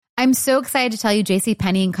I'm so excited to tell you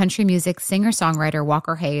JCPenney and country music singer-songwriter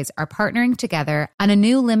Walker Hayes are partnering together on a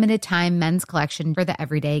new limited-time men's collection for the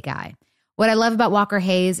everyday guy. What I love about Walker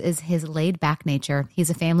Hayes is his laid-back nature.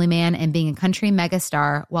 He's a family man, and being a country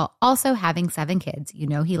megastar while also having 7 kids, you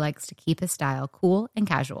know he likes to keep his style cool and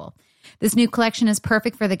casual. This new collection is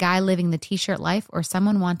perfect for the guy living the t-shirt life or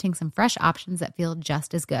someone wanting some fresh options that feel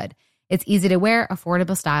just as good. It's easy to wear,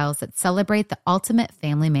 affordable styles that celebrate the ultimate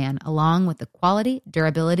family man, along with the quality,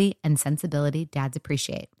 durability, and sensibility dads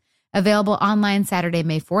appreciate. Available online Saturday,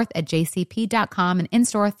 May 4th at jcp.com and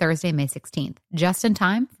in-store Thursday, May 16th. Just in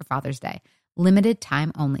time for Father's Day. Limited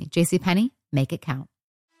time only. JCPenney, make it count.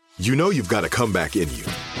 You know you've got a comeback in you.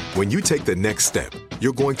 When you take the next step,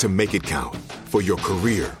 you're going to make it count. For your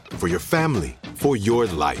career, for your family, for your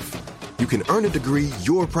life. You can earn a degree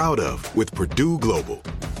you're proud of with Purdue Global.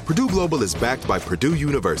 Purdue Global is backed by Purdue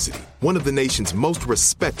University, one of the nation's most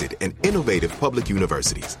respected and innovative public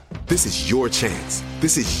universities. This is your chance.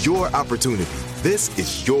 This is your opportunity. This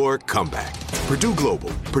is your comeback. Purdue Global,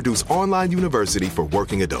 Purdue's online university for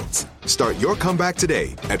working adults. Start your comeback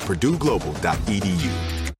today at purdueglobal.edu.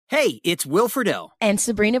 Hey, it's Will Friedle. And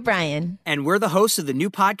Sabrina Bryan. And we're the hosts of the new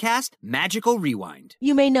podcast, Magical Rewind.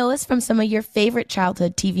 You may know us from some of your favorite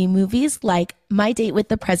childhood TV movies like My Date with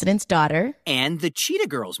the President's Daughter. And the Cheetah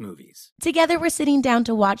Girls movies. Together, we're sitting down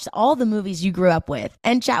to watch all the movies you grew up with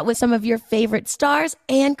and chat with some of your favorite stars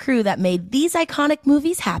and crew that made these iconic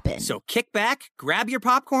movies happen. So kick back, grab your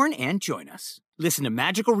popcorn, and join us. Listen to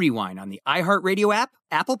Magical Rewind on the iHeartRadio app,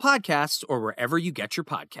 Apple Podcasts, or wherever you get your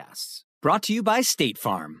podcasts. Brought to you by State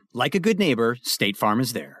Farm. Like a good neighbor, State Farm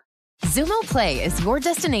is there. Xumo Play is your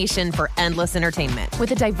destination for endless entertainment.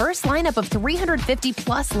 With a diverse lineup of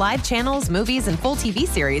 350-plus live channels, movies, and full TV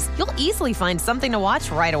series, you'll easily find something to watch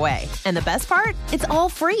right away. And the best part? It's all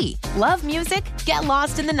free. Love music? Get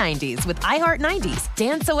lost in the 90s with iHeart 90s.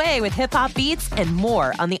 Dance away with hip-hop beats and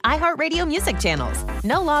more on the iHeartRadio music channels.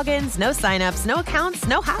 No logins, no signups, no accounts,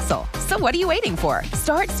 no hassle. So what are you waiting for?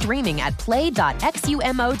 Start streaming at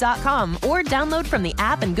play.xumo.com or download from the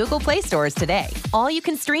app and Google Play stores today. All you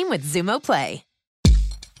can stream with Xumo Play.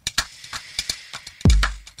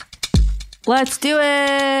 Let's do it.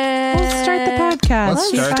 Let's start the podcast. Let's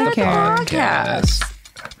start the podcast.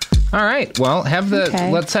 All right. Well,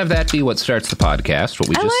 let's have that be what starts the podcast. What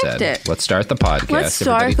we just said. It. Let's start the podcast. Let's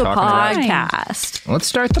start the podcast. Let's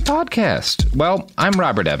start the podcast. Well, I'm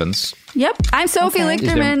Robert Evans. Yep. I'm Sophie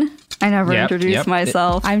Lichterman. I never introduced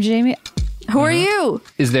myself. I'm Jamie. Who are you?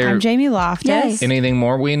 I'm Jamie Loftus. Anything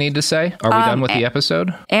more we need to say? Are we done with the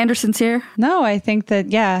episode? Anderson's here. No, I think that,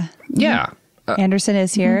 yeah. Anderson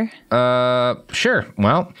is here. Sure.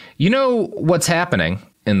 Well, you know what's happening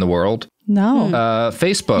in the world? No.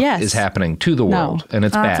 Facebook is happening to the world, and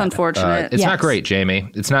it's bad. That's unfortunate. It's not great, Jamie.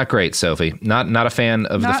 It's not great, Sophie. Not a fan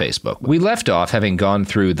of the Facebook. We left off having gone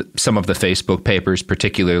through some of the Facebook papers,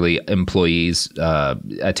 particularly employees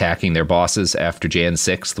attacking their bosses after Jan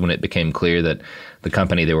 6th, when it became clear that the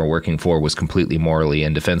company they were working for was completely morally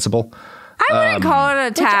indefensible. I wouldn't call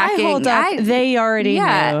it attacking. They already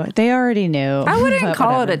knew. They already knew. I wouldn't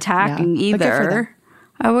call it attacking either.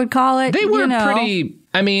 I would call it, they were pretty...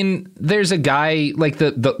 I mean, there's a guy, like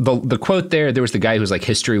the quote there was the guy who's like,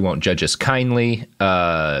 history won't judge us kindly.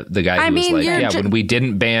 The guy who was like, when we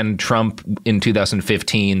didn't ban Trump in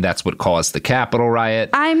 2015, that's what caused the Capitol riot.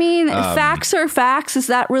 I mean, facts are facts. Is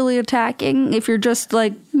that really attacking? If you're just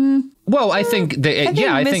like, Well, I think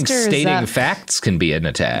stating facts can be an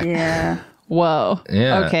attack. Yeah. Whoa.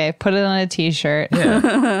 Yeah. Okay, put it on a t-shirt.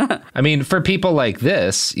 Yeah. I mean, for people like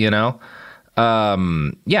this, you know...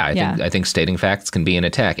 I think stating facts can be an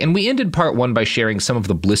attack. And we ended part 1 by sharing some of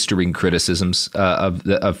the blistering criticisms of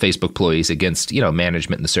Facebook employees against,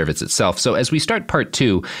 management and the service itself. So as we start part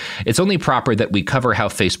 2, it's only proper that we cover how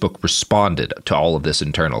Facebook responded to all of this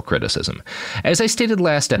internal criticism. As I stated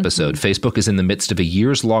last episode, Facebook is in the midst of a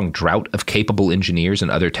years-long drought of capable engineers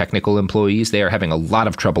and other technical employees. They are having a lot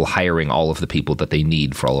of trouble hiring all of the people that they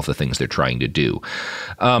need for all of the things they're trying to do.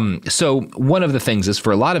 So one of the things is,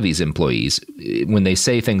 for a lot of these employees, when they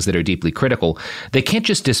say things that are deeply critical, they can't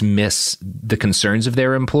just dismiss the concerns of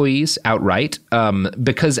their employees outright,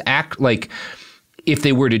 because if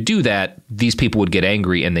they were to do that, these people would get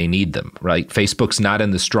angry and they need them, right? Facebook's not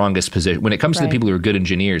in the strongest position. When it comes to the people who are good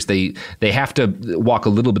engineers, they have to walk a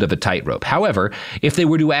little bit of a tightrope. However, if they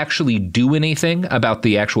were to actually do anything about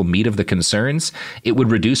the actual meat of the concerns, it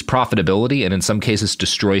would reduce profitability and in some cases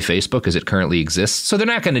destroy Facebook as it currently exists. So they're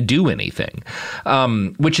not going to do anything,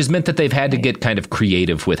 which has meant that they've had to get kind of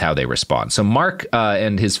creative with how they respond. So Mark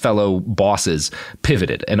and his fellow bosses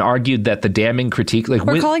pivoted and argued that the damning critique...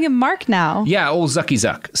 We're calling him Mark now. Yeah, Zucky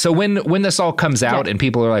Zuck. So when this all comes out and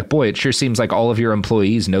people are like, boy, it sure seems like all of your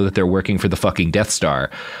employees know that they're working for the fucking Death Star.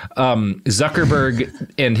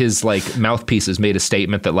 Zuckerberg and his like mouthpieces made a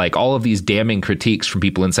statement that like all of these damning critiques from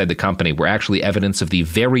people inside the company were actually evidence of the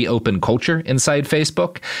very open culture inside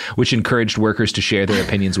Facebook, which encouraged workers to share their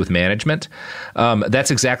opinions with management.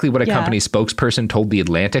 That's exactly what a company spokesperson told The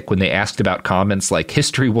Atlantic when they asked about comments like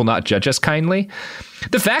history will not judge us kindly.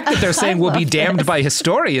 The fact that they're saying we'll be damned by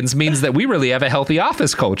historians means that we really have a healthy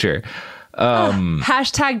office culture.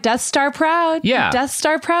 Hashtag Death Star proud. Yeah. Death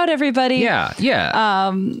Star proud, everybody. Yeah.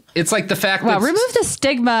 Yeah. It's like the fact that remove the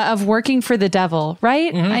stigma of working for the devil,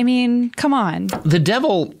 right? Mm-hmm. I mean, come on. The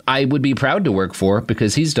devil I would be proud to work for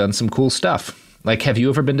because he's done some cool stuff. Like, have you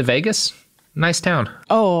ever been to Vegas? Nice town.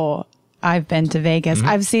 Oh, I've been to Vegas.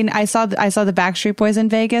 Mm-hmm. I saw the Backstreet Boys in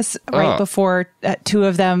Vegas right before two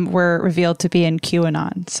of them were revealed to be in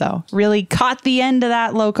QAnon. So really caught the end of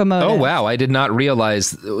that locomotive. Oh, wow. I did not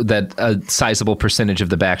realize that a sizable percentage of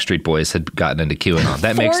the Backstreet Boys had gotten into QAnon.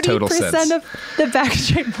 That makes total sense. 40% of the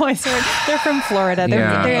Backstreet Boys they're from Florida.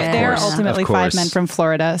 They're ultimately 5 men from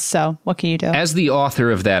Florida. So what can you do? As the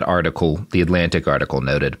author of that article, the Atlantic article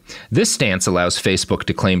noted, this stance allows Facebook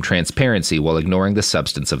to claim transparency while ignoring the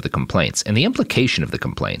substance of the complaints. And the implication of the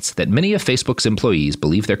complaints that many of Facebook's employees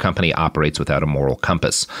believe their company operates without a moral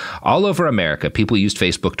compass. All over America, people used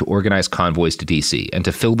Facebook to organize convoys to D.C. and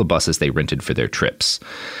to fill the buses they rented for their trips.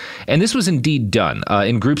 And this was indeed done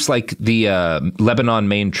in groups like the Lebanon,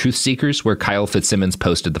 Maine Truth Seekers, where Kyle Fitzsimmons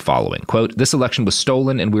posted the following, quote, "This election was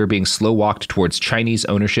stolen and we are being slow-walked towards Chinese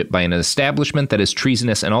ownership by an establishment that is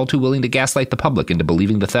treasonous and all too willing to gaslight the public into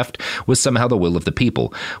believing the theft was somehow the will of the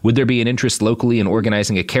people. Would there be an interest locally in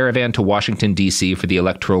organizing a caravan to Washington, D.C. for the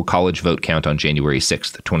Electoral College vote count on January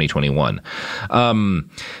 6th, 2021?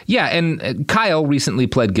 And Kyle recently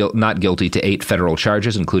pled not guilty to 8 federal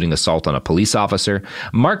charges, including assault on a police officer.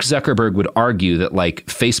 Mark Zuckerberg would argue that like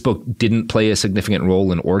Facebook didn't play a significant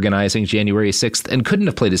role in organizing January 6th and couldn't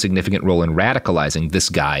have played a significant role in radicalizing this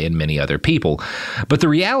guy and many other people. But the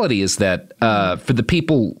reality is that for the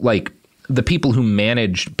people like the people who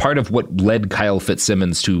managed part of what led Kyle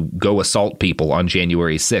Fitzsimmons to go assault people on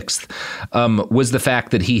January 6th was the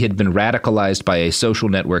fact that he had been radicalized by a social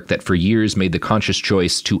network that for years made the conscious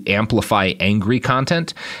choice to amplify angry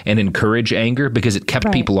content and encourage anger because it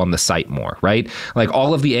kept people on the site more, right? Like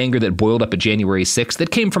all of the anger that boiled up at January 6th,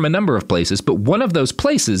 that came from a number of places, but one of those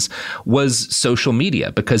places was social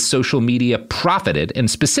media because social media profited, and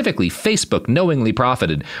specifically Facebook knowingly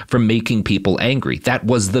profited from making people angry. That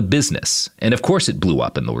was the business. And of course, it blew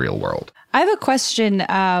up in the real world. I have a question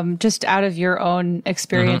just out of your own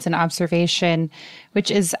experience and observation,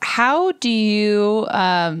 which is how do you,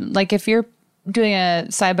 like if you're doing a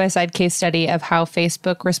side-by-side case study of how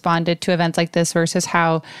Facebook responded to events like this versus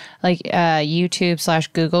how like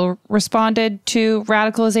YouTube/Google responded to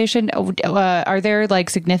radicalization, are there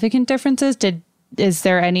like significant differences? Did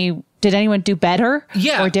anyone do better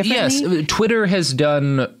or differently? Yes, Twitter has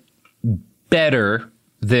done better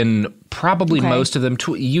than probably most of them.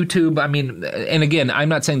 YouTube, I mean, and again, I'm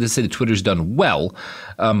not saying to say that Twitter's done well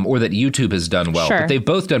or that YouTube has done well, but they've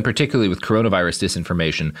both done, particularly with coronavirus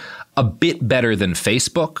disinformation, a bit better than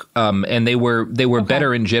Facebook. And they were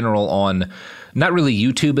better in general on not really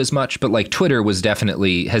YouTube as much, but like Twitter was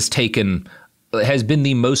definitely has been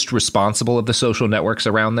the most responsible of the social networks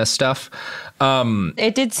around this stuff.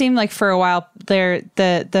 It did seem like for a while there,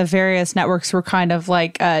 the various networks were kind of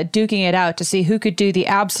like duking it out to see who could do the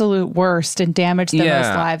absolute worst and damage the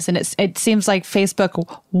most lives. And it seems like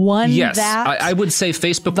Facebook won that. Yes, I would say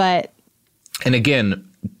Facebook. But and again,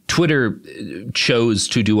 Twitter chose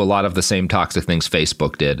to do a lot of the same toxic things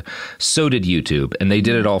Facebook did. So did YouTube, and they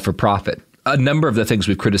did it all for profit. A number of the things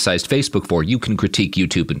we've criticized Facebook for, you can critique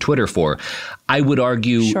YouTube and Twitter for. I would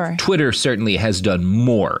argue Twitter certainly has done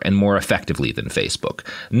more and more effectively than Facebook.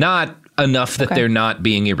 Not enough that they're not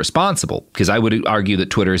being irresponsible, because I would argue that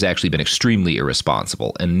Twitter has actually been extremely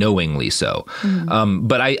irresponsible and knowingly so.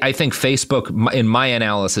 But I think Facebook, in my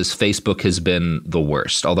analysis, Facebook has been the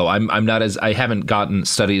worst. Although I haven't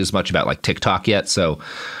studied as much about like TikTok yet, so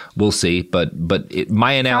we'll see. But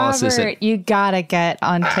my analysis, you gotta get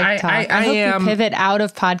on TikTok. I hope you pivot out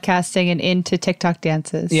of podcasting and into TikTok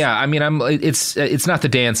dances. Yeah, I mean, it's not the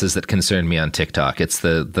dances that concern me on TikTok. It's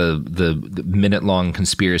the minute-long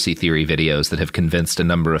conspiracy theory videos that have convinced a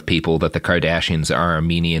number of people that the Kardashians are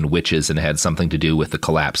Armenian witches and had something to do with the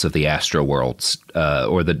collapse of the Astro Worlds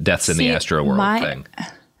or the deaths in the Astro World thing.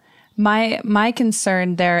 My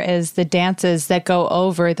concern there is the dances that go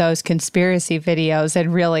over those conspiracy videos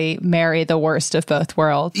and really marry the worst of both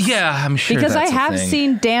worlds. Yeah, I'm sure because that's I have a thing.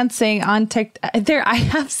 seen dancing on TikTok. I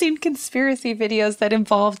have seen conspiracy videos that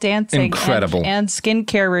involve dancing. Incredible. And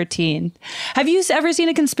skincare routine. Have you ever seen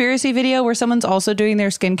a conspiracy video where someone's also doing their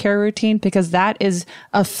skincare routine? Because that is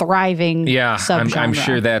a thriving subgenre. I'm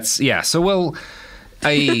sure that's So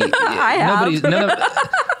I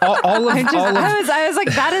was like,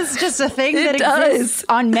 that is just a thing that exists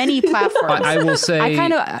on many platforms. I will say,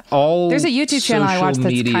 there's a YouTube channel I watch that's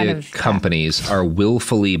media kind of companies are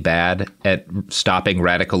willfully bad at stopping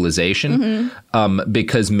radicalization,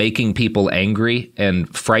 because making people angry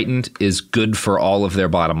and frightened is good for all of their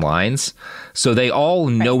bottom lines. So they all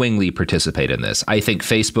knowingly participate in this. I think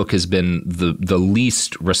Facebook has been the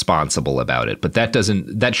least responsible about it, but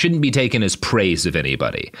that shouldn't be taken as praise of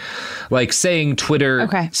anybody. Like saying Twitter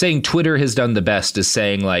has done the best is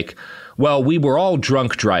saying like, well, we were all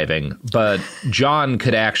drunk driving, but John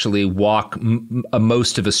could actually walk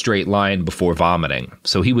most of a straight line before vomiting.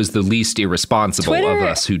 So he was the least irresponsible of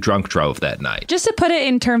us who drunk drove that night. Just to put it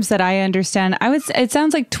in terms that I understand, it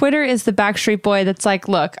sounds like Twitter is the Backstreet Boy that's like,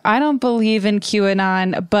 look, I don't believe in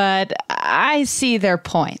QAnon, but I see their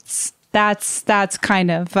points. That's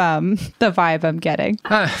kind of the vibe I'm getting.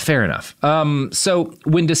 Fair enough. So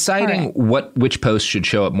when deciding which posts should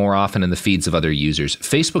show up more often in the feeds of other users,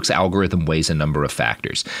 Facebook's algorithm weighs a number of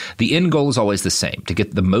factors. The end goal is always the same, to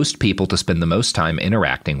get the most people to spend the most time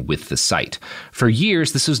interacting with the site. For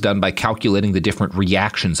years, this was done by calculating the different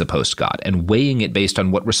reactions a post got and weighing it based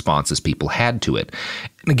on what responses people had to it.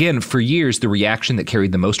 And again, for years, the reaction that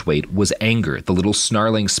carried the most weight was anger, the little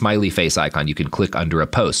snarling smiley face icon you can click under a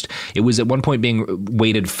post. It was at one point being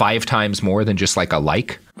weighted 5 times more than just like a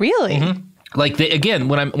like. Really? Mm-hmm. Like,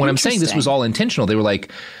 when I'm saying this was all intentional, they were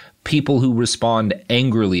like, people who respond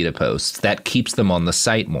angrily to posts, that keeps them on the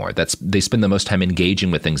site more. They spend the most time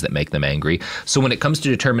engaging with things that make them angry. So when it comes to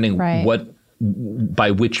determining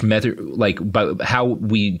by which method, by how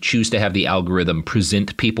we choose to have the algorithm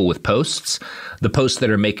present people with posts, the posts that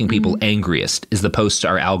are making people angriest is the posts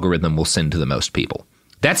our algorithm will send to the most people.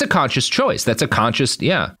 That's a conscious choice. That's a conscious,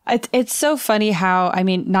 It's so funny how,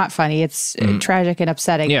 not funny, it's tragic and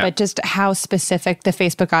upsetting, but just how specific the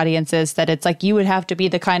Facebook audience is, that it's like you would have to be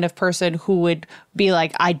the kind of person who would be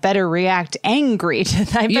like, I'd better react angry.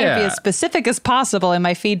 I better be as specific as possible in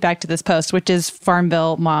my feedback to this post, which is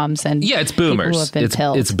Farmville moms and it's boomers. People who have been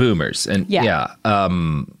pilled. It's boomers.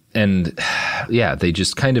 And they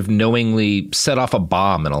just kind of knowingly set off a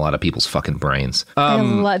bomb in a lot of people's fucking brains.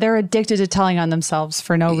 They're addicted to telling on themselves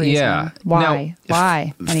for no reason. Yeah. Why? Now,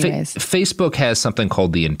 Why? Anyways. Facebook has something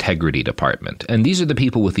called the Integrity Department. And these are the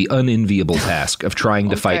people with the unenviable task of trying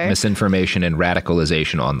to fight misinformation and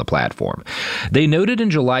radicalization on the platform. They noted in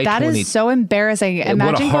July That is so embarrassing.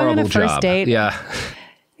 Imagine going on a first date. Yeah.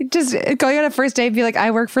 Just going on a first date and be like, I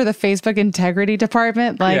work for the Facebook Integrity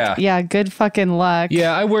Department. Good fucking luck.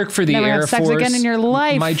 Yeah, I work for the Never Air have sex Force. again in your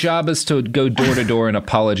life. My job is to go door to door and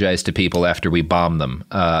apologize to people after we bomb them.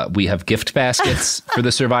 We have gift baskets for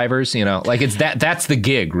the survivors. It's that's the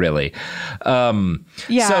gig, really.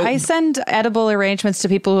 I send edible arrangements to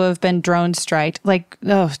people who have been drone striked. Like,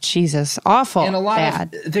 oh, Jesus, awful. And a lot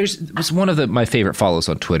bad. Was one of my favorite follows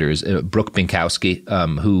on Twitter is Brooke Binkowski,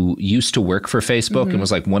 who used to work for Facebook and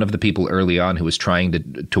was like one of the people early on who was trying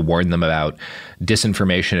to warn them about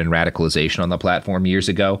disinformation and radicalization on the platform years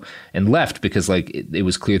ago, and left because it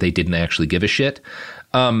was clear they didn't actually give a shit.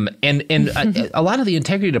 And a lot of the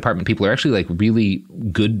Integrity Department people are actually really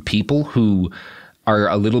good people who are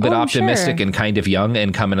a little bit optimistic and kind of young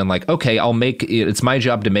and come in and okay, it's my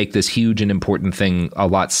job to make this huge and important thing a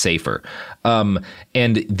lot safer.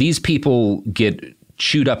 And these people get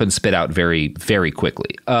chewed up and spit out very, very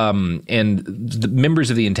quickly. And the members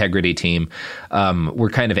of the integrity team were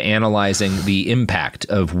kind of analyzing the impact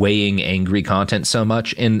of weighing angry content so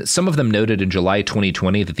much. And some of them noted in July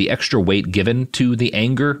 2020 that the extra weight given to the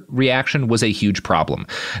anger reaction was a huge problem.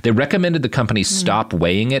 They recommended the company stop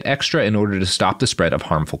weighing it extra in order to stop the spread of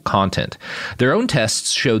harmful content. Their own tests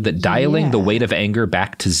showed that dialing the weight of anger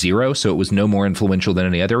back to 0, so it was no more influential than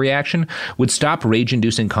any other reaction, would stop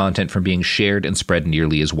rage-inducing content from being shared and spread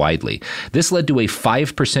nearly as widely. This led to a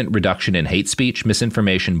 5% reduction in hate speech,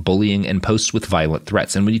 misinformation, bullying, and posts with violent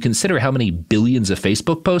threats. And when you consider how many billions of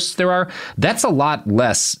Facebook posts there are, that's a lot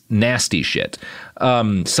less nasty shit.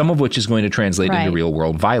 Some of which is going to translate into real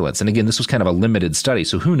world violence. And again, this was kind of a limited study,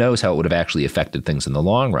 so who knows how it would have actually affected things in the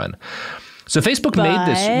long run. So Facebook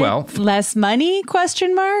made this, less money, ?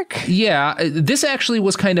 Yeah, this actually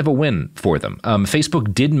was kind of a win for them.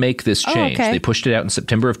 Facebook did make this change. Okay. They pushed it out in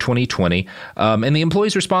September of 2020, and the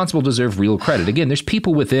employees responsible deserve real credit. Again, there's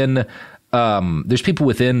people within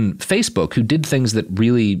Facebook who did things that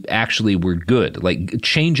really actually were good. Like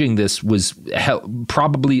changing this was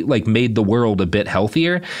probably like made the world a bit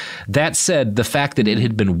healthier. That said, the fact that it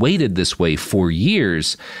had been weighted this way for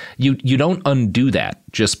years, you don't undo that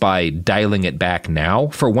just by dialing it back now.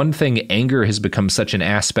 For one thing, anger has become such an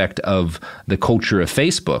aspect of the culture of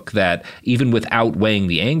Facebook that even without weighing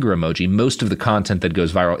the anger emoji, most of the content that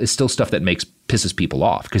goes viral is still stuff that pisses people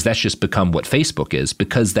off, because that's just become what Facebook is,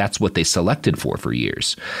 because that's what they selected for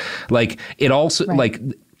years. Like it also like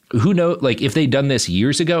who knows, like if they'd done this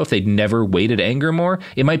years ago, if they'd never weighted anger more,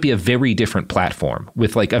 it might be a very different platform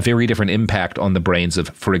with like a very different impact on the brains of,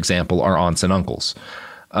 for example, our aunts and uncles.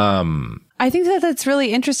 I think that's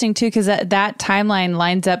really interesting too, because that timeline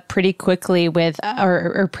lines up pretty quickly with,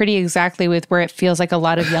 or pretty exactly with where it feels like a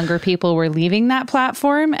lot of younger people were leaving that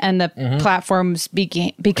platform, and the platforms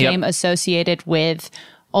became associated with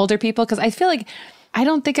older people. Because I feel like I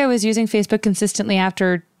don't think I was using Facebook consistently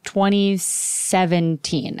after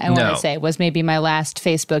 2017. I want to say was maybe my last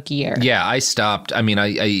Facebook year. Yeah, I stopped. I mean,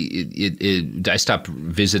 I stopped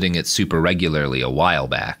visiting it super regularly a while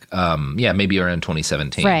back. Maybe around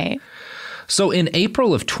 2017. Right. So in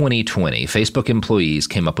April of 2020, Facebook employees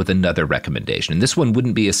came up with another recommendation. And this one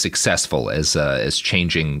wouldn't be as successful as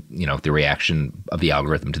changing, the reaction of the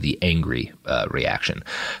algorithm to the angry reaction.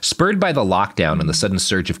 Spurred by the lockdown and the sudden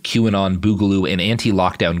surge of QAnon, Boogaloo, and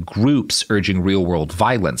anti-lockdown groups urging real-world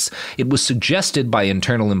violence, it was suggested by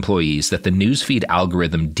internal employees that the newsfeed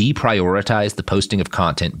algorithm deprioritize the posting of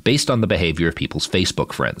content based on the behavior of people's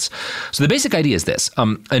Facebook friends. So the basic idea is this.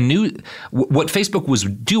 What Facebook was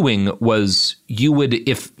doing was you would,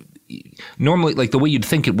 if normally, like the way you'd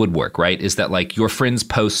think it would work, right, is that like your friends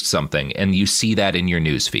post something and you see that in your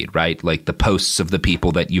newsfeed, right? Like the posts of the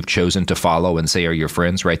people that you've chosen to follow and say are your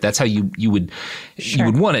friends, right? That's how you would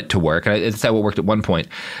want it to work. It's how it worked at one point.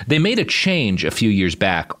 They made a change a few years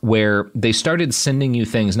back where they started sending you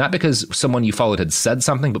things, not because someone you followed had said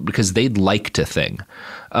something, but because they'd liked a thing.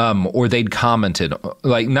 Or they'd commented,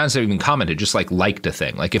 like not necessarily even commented, just like liked a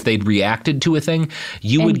thing. Like if they'd reacted to a thing,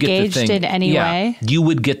 you would get the thing. Engaged in any way? You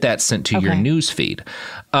would get that sent to your news feed.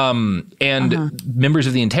 Members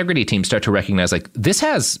of the integrity team start to recognize like this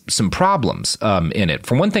has some problems in it.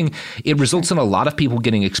 For one thing, it results in a lot of people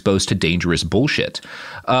getting exposed to dangerous bullshit.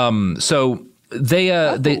 So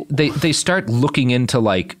they start looking into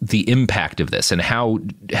like the impact of this and how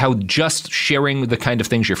just sharing the kind of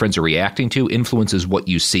things your friends are reacting to influences what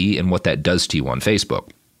you see and what that does to you on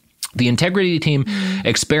Facebook. The integrity team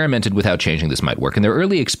experimented with how changing this might work, and their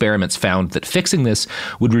early experiments found that fixing this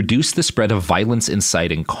would reduce the spread of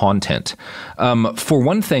violence-inciting content. For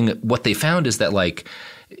one thing, what they found is that like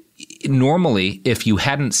normally, if you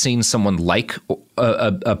hadn't seen someone like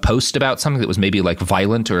a post about something that was maybe like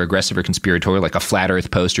violent or aggressive or conspiratorial, like a flat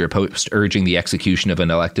earth post or a post urging the execution of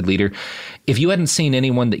an elected leader, if you hadn't seen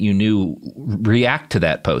anyone that you knew react to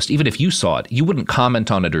that post, even if you saw it, you wouldn't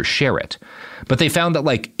comment on it or share it. But they found that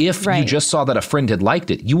like if you just saw that a friend had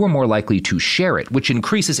liked it, you were more likely to share it, which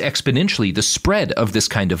increases exponentially the spread of this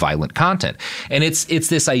kind of violent content. And it's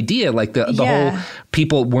this idea like the whole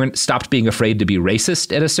people stopped being afraid to be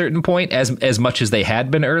racist at a certain point as much as they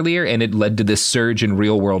had been earlier, and it led to this surge in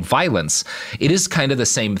real world violence. It is kind of the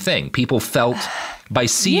same thing. People felt by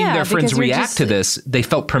seeing their friends react to this, they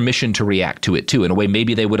felt permission to react to it too. In a way,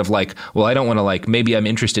 maybe they would have like, well, I don't want to like, maybe I'm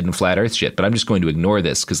interested in flat earth shit, but I'm just going to ignore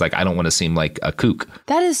this because like I don't want to seem like a kook.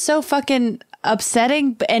 That is so fucking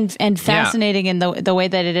upsetting and fascinating in the way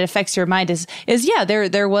that it affects your mind is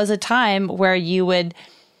there was a time where you would,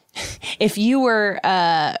 if you were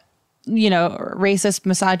racist,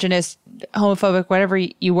 misogynist, homophobic, whatever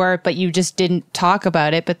you were, but you just didn't talk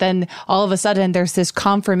about it. But then all of a sudden there's this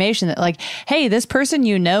confirmation that like, hey, this person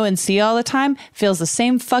you know and see all the time feels the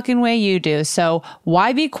same fucking way you do. So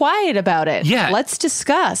why be quiet about it? Yeah. Let's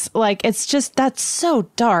discuss. Like, it's just, that's so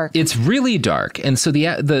dark. It's really dark. And so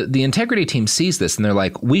the integrity team sees this and they're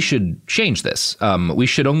like, we should change this. We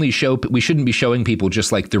shouldn't be showing people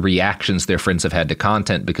just like the reactions their friends have had to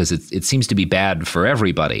content because it seems to be bad for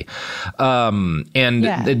everybody.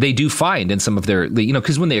 They do find in some of their,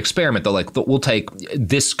 because when they experiment, they're like, we'll take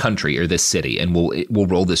this country or this city and we'll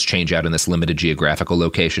roll this change out in this limited geographical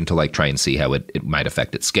location to like try and see how it might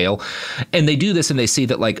affect its scale. And they do this and they see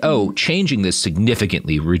that like, changing this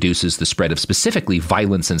significantly reduces the spread of specifically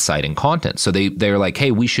violence inciting content. So they're like,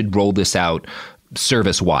 hey, we should roll this out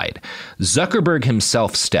service-wide. Zuckerberg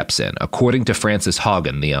himself steps in, according to Frances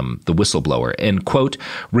Haugen, the whistleblower, and, quote,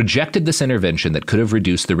 rejected this intervention that could have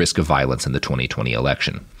reduced the risk of violence in the 2020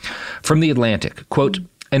 election. From The Atlantic, quote,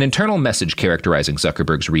 an internal message characterizing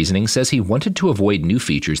Zuckerberg's reasoning says he wanted to avoid new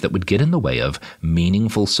features that would get in the way of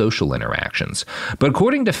meaningful social interactions. But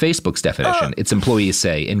according to Facebook's definition, its employees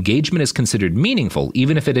say engagement is considered meaningful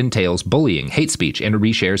even if it entails bullying, hate speech, and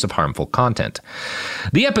reshares of harmful content.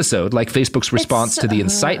 The episode, like Facebook's response to the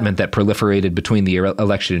incitement that proliferated between the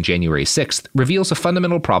election and January 6th, reveals a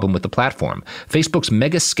fundamental problem with the platform. Facebook's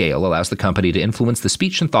mega scale allows the company to influence the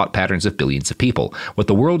speech and thought patterns of billions of people. What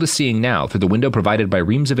the world is seeing now through the window provided by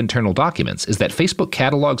reams of internal documents is that Facebook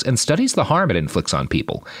catalogs and studies the harm it inflicts on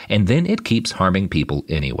people, and then it keeps harming people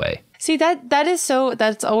anyway. See,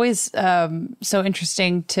 that's always so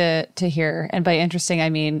interesting to hear. And by interesting,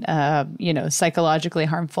 I mean, psychologically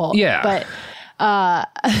harmful. Yeah. But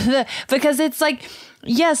because it's like,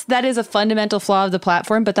 yes, that is a fundamental flaw of the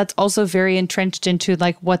platform, but that's also very entrenched into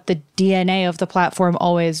like what the DNA of the platform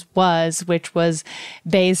always was, which was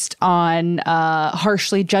based on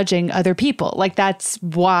harshly judging other people. Like that's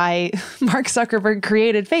why Mark Zuckerberg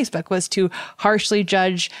created Facebook, was to harshly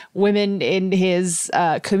judge women in his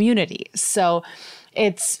community. So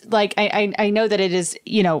it's like, I know that it is,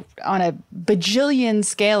 on a bajillion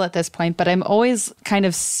scale at this point, but I'm always kind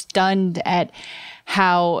of stunned at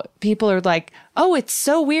how people are like, oh, it's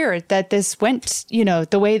so weird that this went,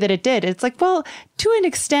 the way that it did. It's like, well, to an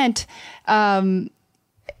extent,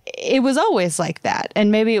 it was always like that.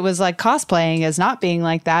 And maybe it was like cosplaying as not being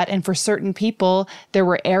like that. And for certain people, there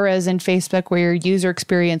were eras in Facebook where your user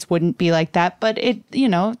experience wouldn't be like that. But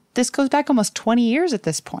this goes back almost 20 years at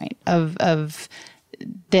this point of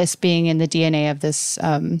this being in the DNA of this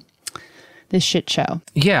shit show.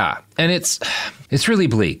 Yeah. And it's really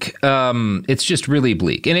bleak. It's just really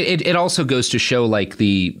bleak. And it also goes to show like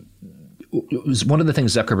one of the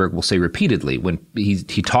things Zuckerberg will say repeatedly when he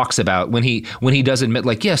talks about when he does admit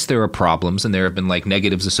like, yes, there are problems and there have been like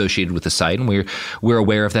negatives associated with the site and we're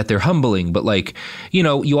aware of that. They're humbling. But like,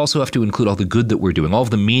 you also have to include all the good that we're doing, all of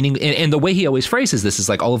the meaning. And the way he always phrases this is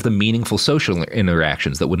like all of the meaningful social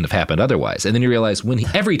interactions that wouldn't have happened otherwise. And then you realize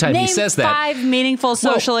every time he says that. 5 meaningful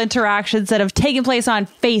social interactions that have taken place on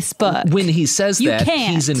Facebook. When he says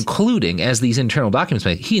he's including, as these internal documents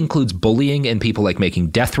make, he includes bullying and people like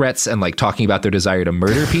making death threats and like talking about their desire to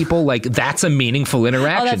murder people. Like that's a meaningful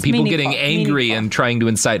interaction. People getting angry and trying to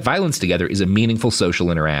incite violence together is a meaningful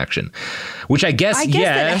social interaction, which I guess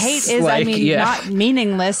that hate is, not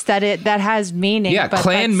meaningless, that has meaning. Yeah. But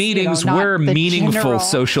Klan meetings were meaningful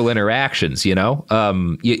social interactions, you got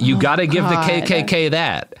to give the KKK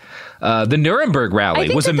that. The Nuremberg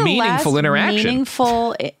rally was a meaningful interaction.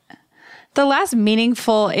 The last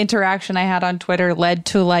meaningful interaction I had on Twitter led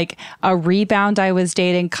to like a rebound I was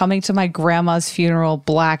dating coming to my grandma's funeral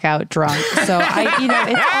blackout drunk. So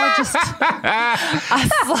it's all just a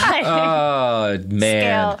sliding oh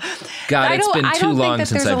man, scale. God, it's been too long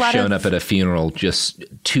since I've shown up at a funeral just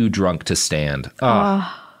too drunk to stand.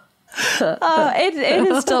 It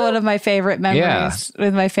is still one of my favorite memories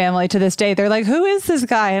with my family to this day. They're like, who is this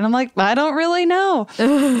guy? And I'm like, I don't really know.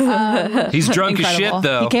 He's drunk as shit,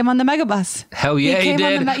 though. He came on the megabus. Hell yeah, he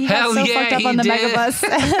did. He got so fucked up on the megabus.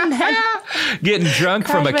 And then getting drunk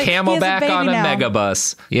from a Camelback on a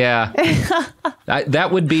megabus. Yeah.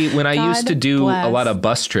 That would be when I used to do a lot of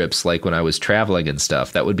bus trips, like when I was traveling and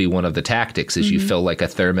stuff. That would be one of the tactics is you fill like a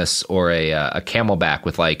thermos or a Camelback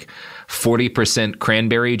with like 40%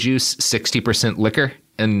 cranberry juice, 60% liquor,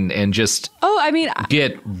 and just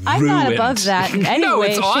get ruined. I'm not above that in any way. No,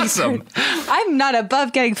 it's awesome. I'm not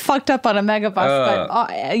above getting fucked up on a megabus, but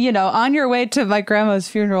on your way to my grandma's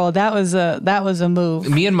funeral, that was a move.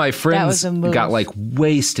 Me and my friends got like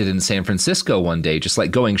wasted in San Francisco one day, just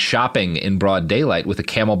like going shopping in broad daylight with a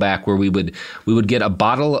Camelback, where we would get a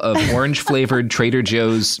bottle of orange flavored Trader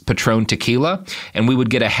Joe's Patron tequila, and we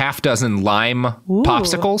would get a half dozen lime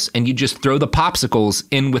popsicles, and you just throw the popsicles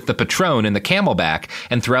in with the Patron in the Camelback.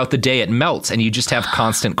 And throughout the day, it melts, and you just have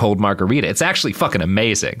constant cold margarita. It's actually fucking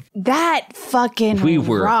amazing. That fucking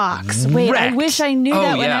rocks. Wait, I wish I knew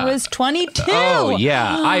that when I was 22. Oh,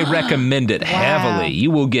 yeah. I recommend it heavily.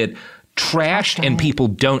 You will get trashed, and people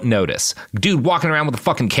don't notice. Dude walking around with a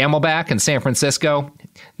fucking Camelback in San Francisco,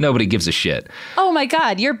 nobody gives a shit. Oh, my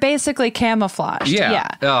God. You're basically camouflaged. Yeah.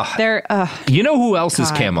 They're, you know who else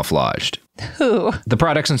is camouflaged? Who? The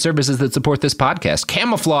products and services that support this podcast.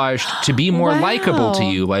 Camouflaged to be more likable to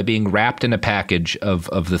you by being wrapped in a package of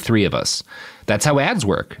the three of us. That's how ads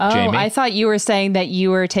work, Jamie. I thought you were saying that you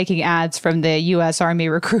were taking ads from the U.S. Army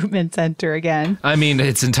Recruitment Center again. I mean,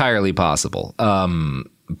 it's entirely possible.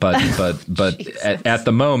 But at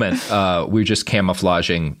the moment, we're just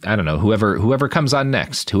camouflaging. I don't know, whoever comes on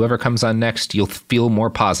next, you'll feel more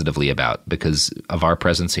positively about because of our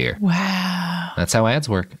presence here. Wow. That's how ads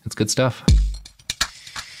work. It's good stuff.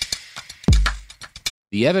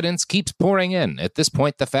 The evidence keeps pouring in. At this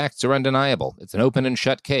point, the facts are undeniable. It's an open and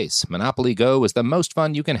shut case. Monopoly Go is the most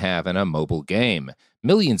fun you can have in a mobile game.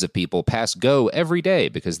 Millions of people pass Go every day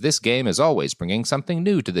because this game is always bringing something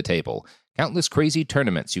new to the table. Countless crazy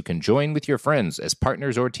tournaments you can join with your friends as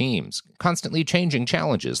partners or teams. Constantly changing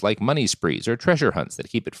challenges like money sprees or treasure hunts that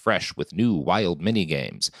keep it fresh with new wild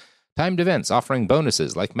mini-games. Timed events offering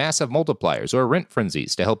bonuses like massive multipliers or rent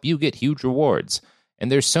frenzies to help you get huge rewards.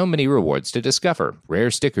 And there's so many rewards to discover. Rare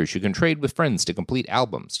stickers you can trade with friends to complete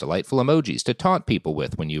albums, delightful emojis to taunt people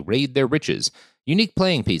with when you raid their riches, unique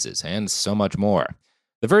playing pieces, and so much more.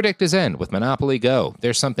 The verdict is in with Monopoly Go.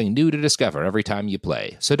 There's something new to discover every time you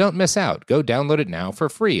play. So don't miss out. Go download it now for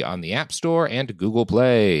free on the App Store and Google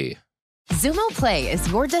Play. Xumo Play is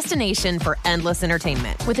your destination for endless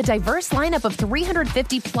entertainment. With a diverse lineup of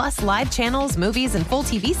 350 plus live channels, movies, and full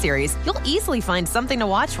TV series, you'll easily find something to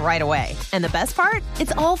watch right away. And the best part?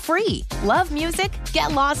 It's all free. Love music?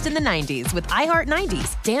 Get lost in the 90s with iHeart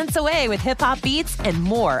 90s, dance away with hip-hop beats, and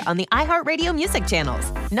more on the iHeartRadio music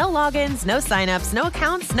channels. No logins, no signups, no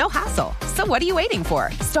accounts, no hassle. So what are you waiting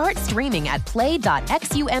for? Start streaming at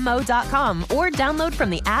play.xumo.com or download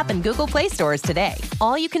from the app and Google Play stores today.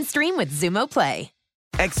 All you can stream with Xumo Play.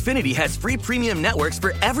 Xfinity has free premium networks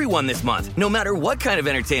for everyone this month, no matter what kind of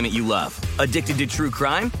entertainment you love. Addicted to true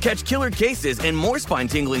crime? Catch killer cases and more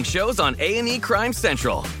spine-tingling shows on A&E Crime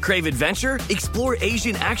Central. Crave adventure? Explore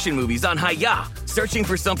Asian action movies on Hi-Ya. Searching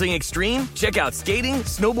for something extreme? Check out skating,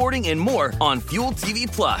 snowboarding, and more on Fuel TV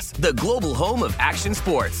Plus, the global home of action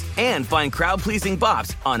sports. And find crowd-pleasing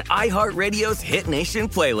bops on iHeartRadio's Hit Nation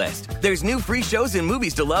playlist. There's new free shows and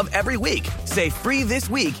movies to love every week. Say free this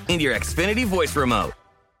week in your Xfinity voice remote.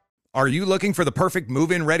 Are you looking for the perfect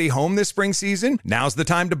move-in ready home this spring season? Now's the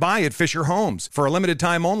time to buy at Fisher Homes. For a limited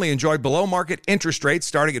time only, enjoy below-market interest rates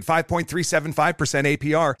starting at 5.375%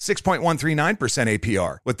 APR, 6.139%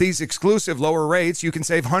 APR. With these exclusive lower rates, you can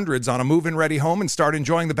save hundreds on a move-in ready home and start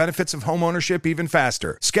enjoying the benefits of home ownership even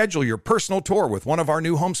faster. Schedule your personal tour with one of our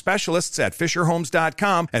new home specialists at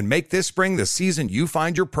FisherHomes.com and make this spring the season you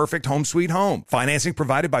find your perfect home sweet home. Financing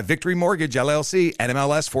provided by Victory Mortgage, LLC,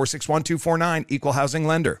 NMLS 461249, Equal Housing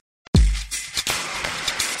Lender.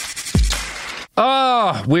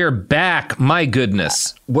 Oh, we're back. My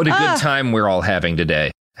goodness. What a good time we're all having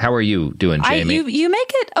today. How are you doing, Jamie? You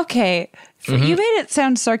make it okay. Mm-hmm. You made it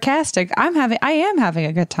sound sarcastic. I am having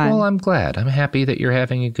a good time. Well, I'm glad. I'm happy that you're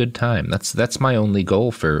having a good time. That's my only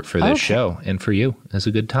goal for this show and for you is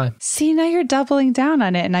a good time. See, now you're doubling down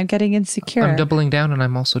on it and I'm getting insecure. I'm doubling down and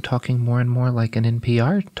I'm also talking more and more like an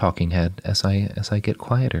NPR talking head as I get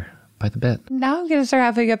quieter. By the bit. Now I'm going to start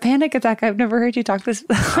having a panic attack. I've never heard you talk this.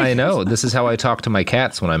 I know. This is how I talk to my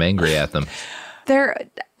cats when I'm angry at them.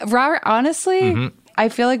 Robert, honestly, I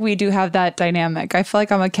feel like we do have that dynamic. I feel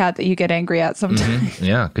like I'm a cat that you get angry at sometimes. Mm-hmm.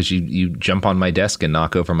 Yeah, because you jump on my desk and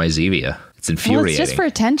knock over my Zevia. It's infuriating. Well, it's just for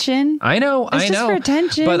attention. I know. It's just for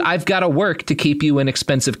attention. But I've got to work to keep you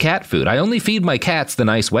inexpensive cat food. I only feed my cats the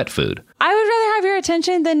nice wet food. I would rather have your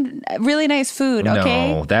attention than really nice food,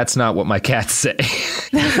 okay? No, that's not what my cats say.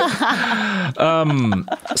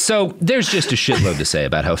 So there's just a shitload to say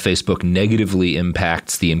about how Facebook negatively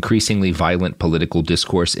impacts the increasingly violent political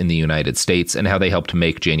discourse in the United States and how they helped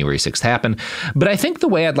make January 6th happen. But I think the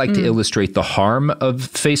way I'd like to illustrate the harm of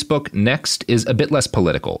Facebook next is a bit less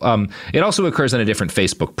political. It also occurs in a different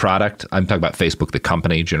Facebook product. I'm talking about Facebook, the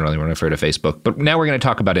company, generally when I refer to Facebook. But now we're going to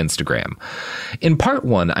talk about Instagram. In part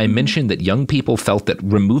one, I mentioned that young people felt that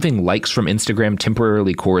removing likes from Instagram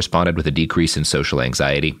temporarily corresponded with a decrease in social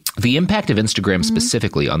anxiety. The impact of Instagram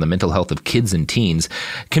specifically on the mental health of kids and teens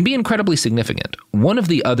can be incredibly significant. One of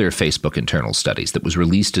the other Facebook internal studies that was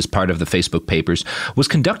released as part of the Facebook papers was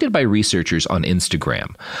conducted by researchers on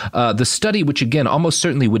Instagram. The study, which again almost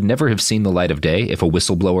certainly would never have seen the light of day if a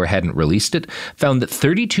whistleblower hadn't released it, found that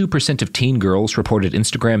 32% of teen girls reported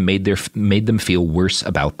Instagram made them feel worse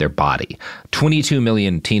about their body. 22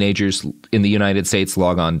 million teenagers in the United States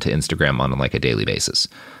log on to Instagram on like a daily basis.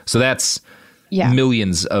 So that's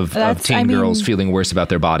millions of teen girls feeling worse about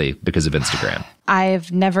their body because of Instagram.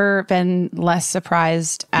 I've never been less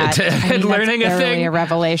surprised at learning a thing. A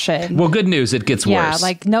revelation. Well, good news. It gets worse.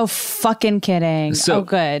 Yeah, no fucking kidding. So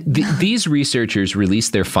good. These researchers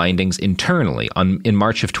released their findings internally in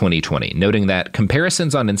March of 2020, noting that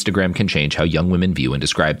comparisons on Instagram can change how young women view and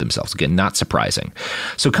describe themselves. Again, not surprising.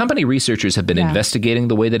 So company researchers have been investigating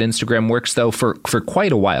the way that Instagram works, though, for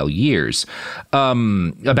quite a while, years,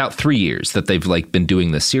 about 3 years that they've been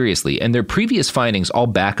doing this seriously. And their previous findings all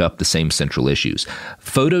back up the same central issues.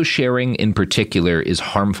 Photo sharing in particular is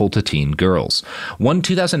harmful to teen girls. One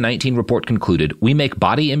 2019 report concluded, we make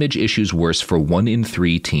body image issues worse for 1 in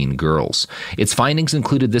 3 teen girls. Its findings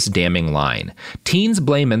included this damning line. Teens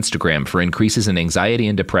blame Instagram for increases in anxiety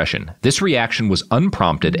and depression. This reaction was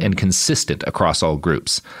unprompted and consistent across all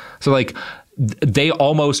groups. So they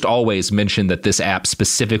almost always mention that this app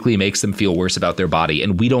specifically makes them feel worse about their body,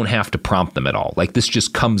 and we don't have to prompt them at all. This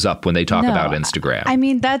just comes up when they talk about Instagram. I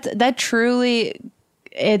mean, that truly,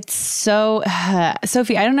 it's so,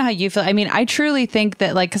 Sophie, I don't know how you feel. I mean, I truly think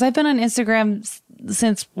that because I've been on Instagram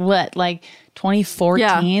since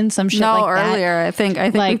 2014, some shit like that. No, earlier. I think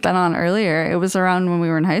we've been on earlier. It was around when we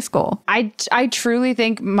were in high school. I truly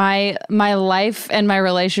think my life and my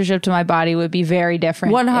relationship to my body would be very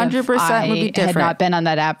different. 100% would be different. Had not been on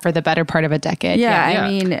that app for the better part of a decade.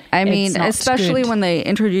 Yeah. I mean, especially when they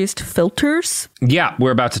introduced filters. Yeah,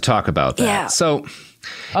 we're about to talk about that. Yeah. So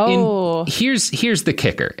here's the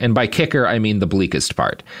kicker. And by kicker, I mean the bleakest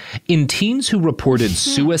part. In teens who reported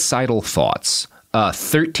suicidal thoughts,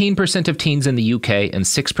 13% of teens in the UK and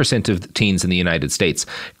 6% of teens in the United States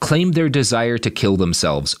claimed their desire to kill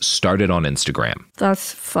themselves started on Instagram.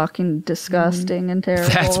 That's fucking disgusting and terrible.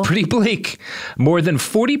 That's pretty bleak. More than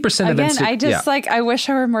 40% of Instagram. I wish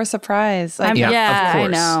I were more surprised. Of course. I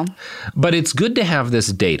know. But it's good to have this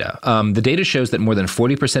data. The data shows that more than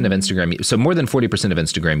 40% of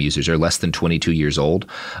Instagram users are less than 22 years old,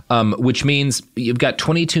 which means you've got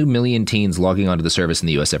 22 million teens logging onto the service in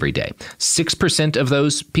the US every day. 6% of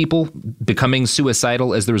those people becoming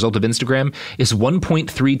suicidal as the result of Instagram is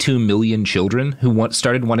 1.32 million children who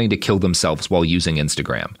started wanting to kill themselves while using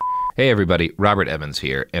Instagram. Hey everybody, Robert Evans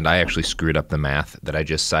here, and I actually screwed up the math that I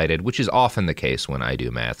just cited, which is often the case when I do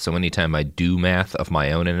math. So anytime I do math of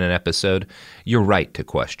my own in an episode, you're right to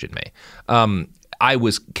question me. I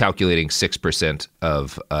was calculating 6%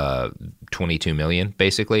 of 22 million,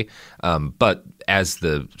 basically. But as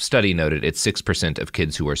the study noted, it's 6% of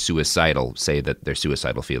kids who are suicidal say that their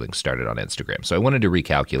suicidal feelings started on Instagram. So I wanted to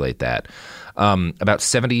recalculate that. About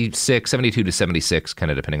 72 to 76,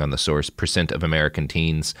 kind of depending on the source, percent of American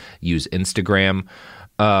teens use Instagram.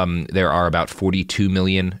 There are about 42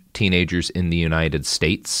 million teenagers in the United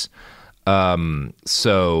States.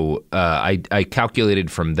 So I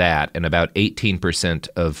calculated from that, and about 19%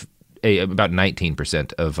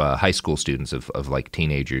 of high school students of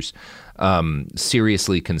teenagers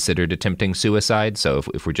seriously considered attempting suicide. So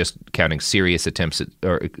if we're just counting serious attempts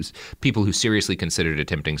or people who seriously considered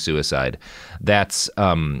attempting suicide, that's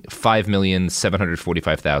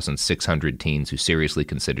 5,745,600 teens who seriously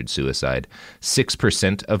considered suicide.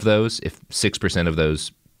 6% of those, if 6% of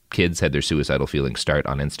those kids had their suicidal feelings start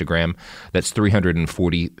on Instagram. That's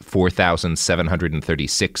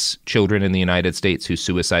 344,736 children in the United States whose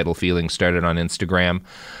suicidal feelings started on Instagram.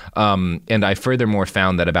 And I furthermore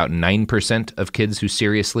found that about 9% of kids who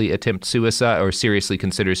seriously attempt suicide or seriously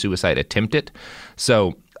consider suicide attempt it.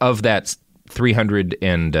 So of that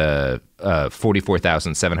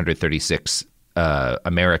 344,736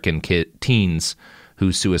 American teens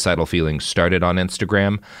whose suicidal feelings started on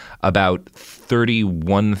Instagram, about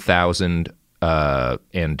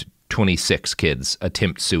 31,026 kids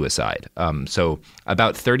attempt suicide. So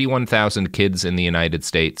about 31,000 kids in the United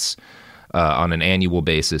States on an annual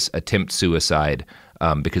basis attempt suicide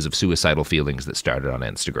because of suicidal feelings that started on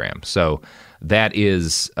Instagram. So that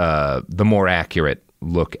is the more accurate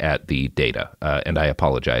look at the data. And I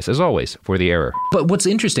apologize, as always, for the error. But what's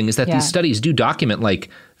interesting is that these studies do document,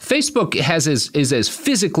 Facebook is as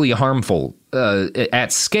physically harmful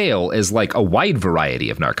at scale as a wide variety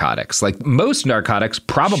of narcotics. Most narcotics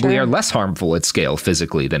probably are less harmful at scale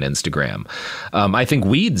physically than Instagram. I think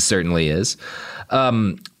weed certainly is.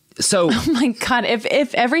 So, oh my God,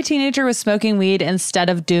 if every teenager was smoking weed instead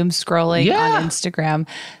of doom scrolling on Instagram,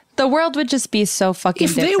 the world would just be so fucking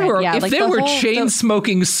different. If they were chain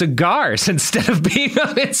smoking cigars instead of being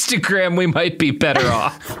on Instagram, we might be better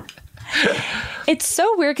off. It's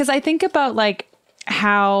so weird because I think about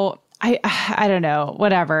how I don't know,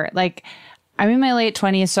 whatever. I'm in my late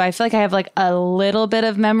 20s, so I feel like I have a little bit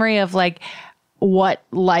of memory of what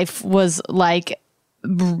life was like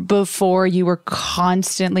before you were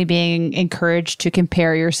constantly being encouraged to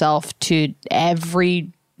compare yourself to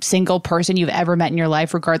every single person you've ever met in your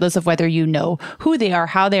life, regardless of whether you know who they are,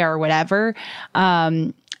 how they are, whatever.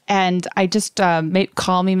 And I just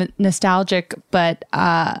call me nostalgic, but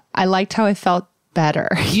I liked how I felt better.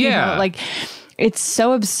 Yeah. Like, it's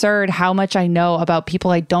so absurd how much I know about people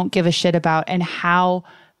I don't give a shit about and how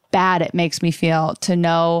bad it makes me feel to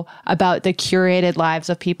know about the curated lives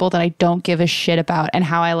of people that I don't give a shit about and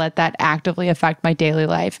how I let that actively affect my daily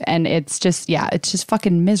life. And it's just, it's just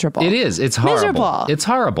fucking miserable. It is. It's horrible. Miserable. It's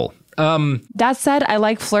horrible. That said, I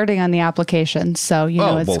like flirting on the application, so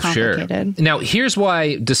it's complicated. Sure. Now, here's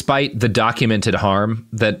why, despite the documented harm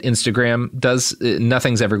that Instagram does,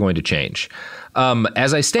 nothing's ever going to change.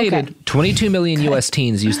 As I stated, 22 million U.S.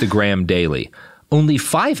 teens use the gram daily. Only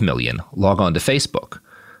 5 million log on to Facebook.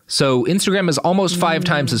 So Instagram is almost 5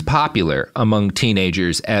 times as popular among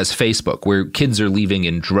teenagers as Facebook, where kids are leaving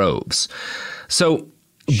in droves. So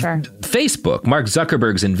Facebook, Mark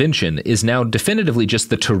Zuckerberg's invention, is now definitively just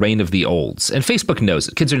the terrain of the olds. And Facebook knows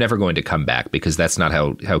it. Kids are never going to come back because that's not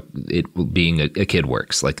how it being a kid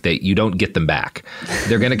works. Like, you don't get them back.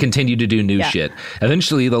 They're going to continue to do new shit.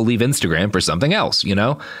 Eventually, they'll leave Instagram for something else,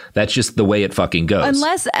 That's just the way it fucking goes.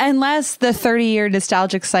 Unless the 30-year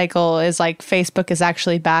nostalgic cycle is like, Facebook is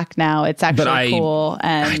actually back now. It's actually cool.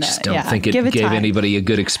 And I just don't think it gave anybody a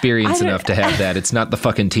good experience enough to have that. It's not the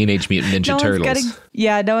fucking Teenage Mutant Ninja Turtles.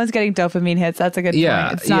 No one's getting dopamine hits. That's a good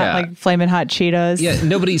point. It's not like Flamin' Hot Cheetos. Yeah,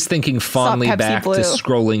 nobody's thinking fondly back to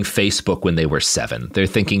scrolling Facebook when they were 7. They're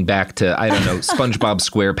thinking back to, I don't know, SpongeBob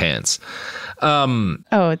SquarePants.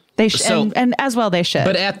 They should, and as well they should.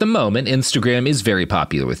 But at the moment, Instagram is very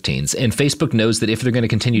popular with teens, and Facebook knows that if they're going to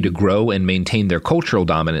continue to grow and maintain their cultural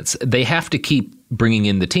dominance, they have to keep bringing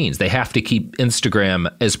in the teens. They have to keep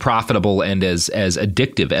Instagram as profitable and as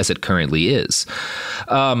addictive as it currently is.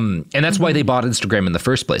 And that's why they bought Instagram in the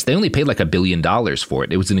first place. They only paid like $1 billion for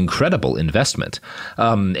it. It was an incredible investment.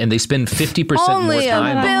 And they spend 50% more time. Only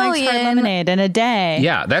 $1 billion lemonade in a day.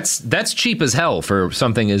 Yeah, that's cheap as hell for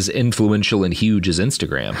something as influential and huge as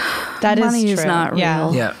Instagram. That Money is true. Is not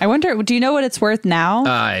real. Yeah. I wonder, do you know what it's worth now?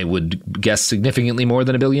 I would guess significantly more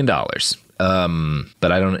than $1 billion.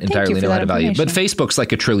 But I don't entirely know how to value it. But Facebook's like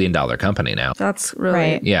 $1 trillion company now. That's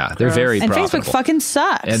really Yeah, they're very profitable. And Facebook fucking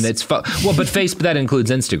sucks. And it's but Facebook, that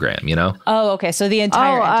includes Instagram, Oh, okay. So the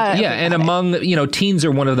entire entity. Yeah, and among, teens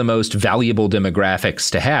are one of the most valuable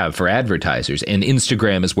demographics to have for advertisers, and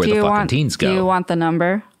Instagram is where the fucking teens go. Do you want the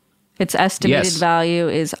number? Its estimated value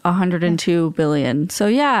is $102 billion. So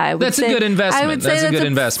I would say a good investment. I would say that's a good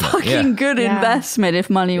investment. Fucking good investment if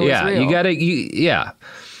money was real. You gotta.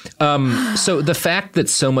 So the fact that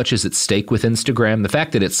so much is at stake with Instagram, the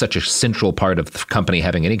fact that it's such a central part of the company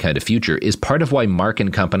having any kind of future, is part of why Mark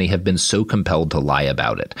and company have been so compelled to lie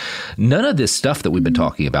about it. None of this stuff that we've been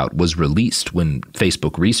talking about was released when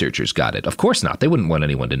Facebook researchers got it. Of course not. They wouldn't want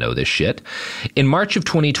anyone to know this shit. In March of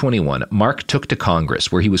 2021, Mark took to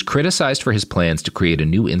Congress, where he was criticized for his plans to create a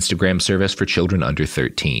new Instagram service for children under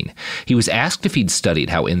 13. He was asked if he'd studied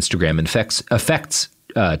how Instagram affects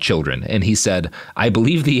children, and he said, "I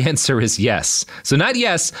believe the answer is yes." So not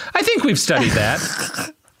yes, I think we've studied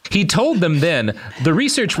that. He told them then, "The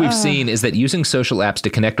research we've seen is that using social apps to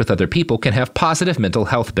connect with other people can have positive mental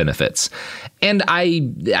health benefits." And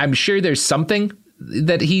I'm sure there's something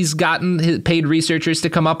that he's gotten paid researchers to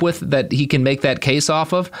come up with that he can make that case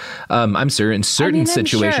off of. I'm sure in certain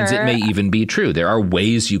situations it may even be true. There are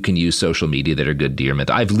ways you can use social media that are good to your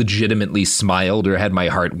mental. I've legitimately smiled or had my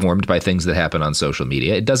heart warmed by things that happen on social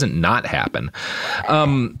media. It doesn't not happen.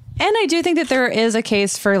 And I do think that there is a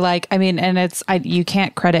case for you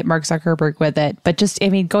can't credit Mark Zuckerberg with it, but just,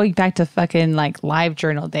 going back to fucking live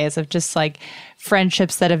journal days of just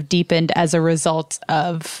friendships that have deepened as a result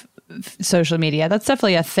of social media. That's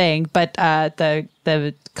definitely a thing, but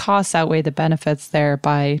the costs outweigh the benefits there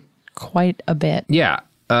by quite a bit. Yeah.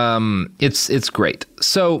 It's great.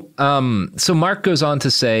 So Mark goes on to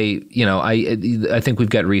say, I think we've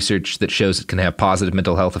got research that shows it can have positive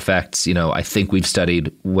mental health effects. I think we've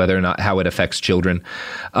studied whether or not how it affects children.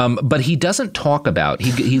 But he doesn't talk about,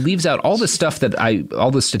 he leaves out all the stuff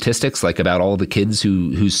all the statistics, like about all the kids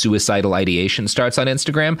whose suicidal ideation starts on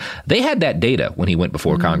Instagram. They had that data when he went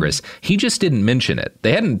before Congress. He just didn't mention it.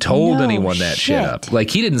 They hadn't told anyone that shit up.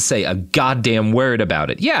 He didn't say a goddamn word about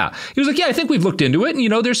it. Yeah. He was like, I think we've looked into it,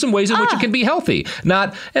 and there's some ways in which it can be healthy.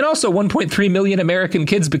 And also 1.3 million American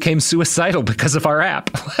kids became suicidal because of our app.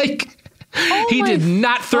 He did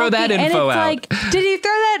not throw that info out. Did he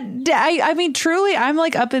throw that? I mean, truly, I'm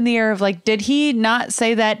up in the air of did he not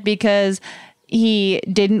say that because he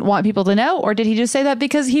didn't want people to know, or did he just say that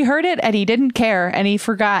because he heard it and he didn't care and he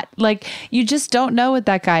forgot? Like, you just don't know with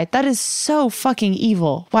that guy. That is so fucking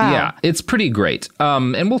evil. Wow. Yeah, it's pretty great.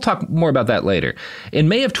 And we'll talk more about that later. In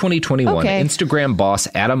May of 2021, Instagram boss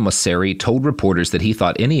Adam Mosseri told reporters that he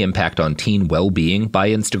thought any impact on teen well-being by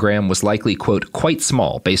Instagram was likely, quote, quite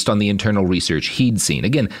small based on the internal research he'd seen.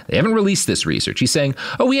 Again, they haven't released this research. He's saying,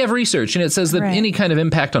 we have research and it says that any kind of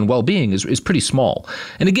impact on well-being is pretty small.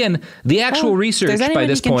 And again, the actual research by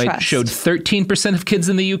this point showed 13% of kids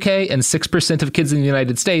in the UK and 6% of kids in the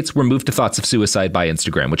United States were moved to thoughts of suicide by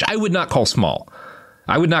Instagram, which I would not call small.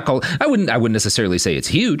 I wouldn't necessarily say it's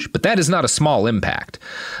huge, but that is not a small impact.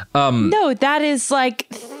 No, that is like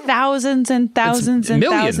thousands and thousands and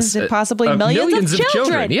millions, thousands and possibly millions of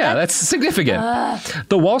children. Yeah, that's significant.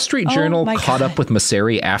 The Wall Street Journal caught up with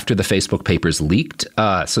Mosseri after the Facebook papers leaked,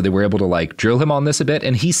 so they were able to like drill him on this a bit,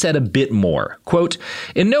 and he said a bit more. Quote,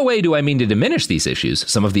 "In no way do I mean to diminish these issues.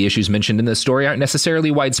 Some of the issues mentioned in this story aren't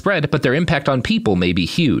necessarily widespread, but their impact on people may be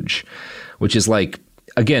huge," which is like,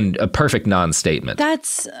 again, a perfect non-statement.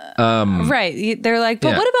 That's right. They're like,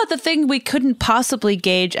 but what about the thing we couldn't possibly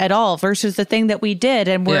gauge at all versus the thing that we did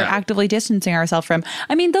and we're actively distancing ourselves from?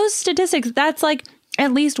 I mean, those statistics, that's like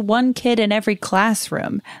at least one kid in every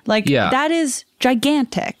classroom. Like, that is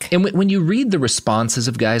gigantic. And when you read the responses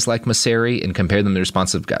of guys like Mosseri and compare them to the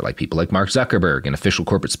responses of guys like people like Mark Zuckerberg and official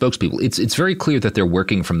corporate spokespeople, it's very clear that they're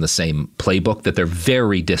working from the same playbook, that they're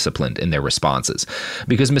very disciplined in their responses.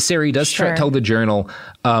 Because Mosseri does tell the Journal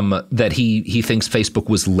that he thinks Facebook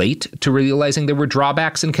was late to realizing there were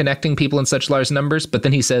drawbacks in connecting people in such large numbers. But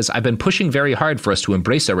then he says, "I've been pushing very hard for us to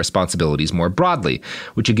embrace our responsibilities more broadly,"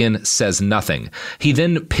 which again says nothing. He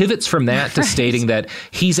then pivots from that to stating that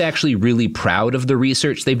he's actually really proud of the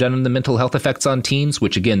research they've done on the mental health effects on teens,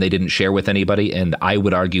 which again, they didn't share with anybody, and I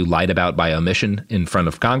would argue lied about by omission in front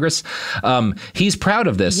of Congress. He's proud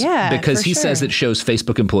of this because he says it shows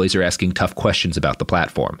Facebook employees are asking tough questions about the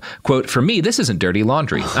platform. Quote, "For me, this isn't dirty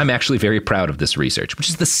laundry. I'm actually very proud of this research," which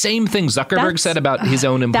is the same thing Zuckerberg said about his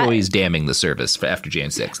own employees damning the service after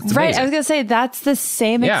Jan 6th. It's right. amazing. I was going to say that's the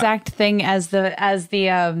same exact thing as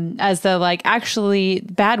the like actually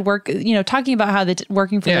bad work, talking about how the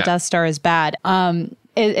working for the Death Star is bad.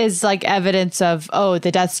 Is like evidence of,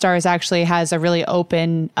 the Death Star actually has a really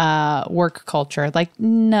open work culture. Like,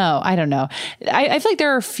 no, I don't know. I feel like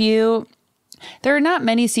there are not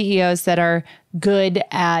many CEOs that are good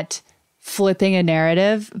at flipping a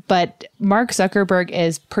narrative, but Mark Zuckerberg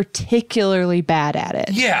is particularly bad at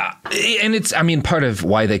it. Yeah. And part of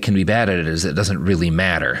why they can be bad at it is it doesn't really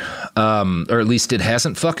matter. Or at least it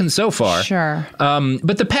hasn't fucking so far. Sure.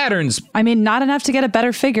 But the patterns... not enough to get a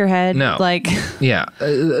better figurehead. No.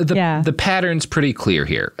 The pattern's pretty clear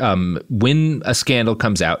here. When a scandal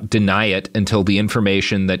comes out, deny it until the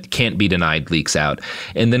information that can't be denied leaks out,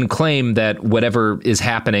 and then claim that whatever is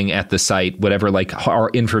happening at the site, whatever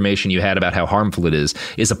information you had about how harmful it is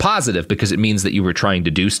a positive because it means that you were trying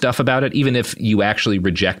to do stuff about it, even if you actually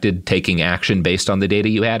rejected taking action based on the data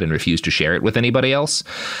you had and refused to share it with anybody else.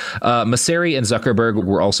 Mosseri and Zuckerberg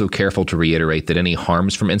were also careful to reiterate that any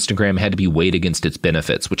harms from Instagram had to be weighed against its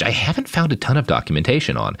benefits, which I haven't found a ton of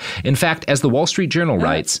documentation on. In fact, as the Wall Street Journal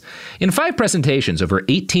writes, in 5 presentations over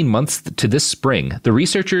 18 months to this spring, the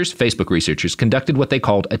Facebook researchers, conducted what they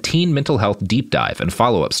called a teen mental health deep dive and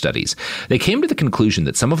follow-up studies. They came to the conclusion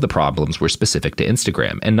that some of the problems were specific to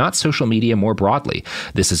Instagram and not social media more broadly.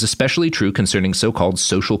 This is especially true concerning so-called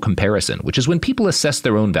social comparison, which is when people assess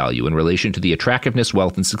their own value in relation to the attractiveness,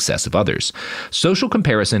 wealth, and success of others. Social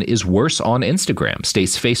comparison is worse on Instagram,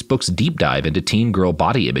 states Facebook's deep dive into teen girl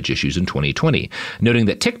body image issues in 2020, noting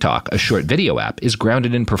that TikTok, a short video app, is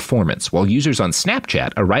grounded in performance, while users on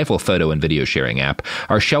Snapchat, a rival photo and video sharing app,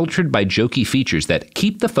 are sheltered by jokey features that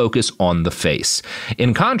keep the focus on the face.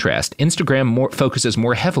 In contrast, Instagram focuses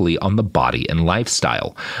more heavily on the body and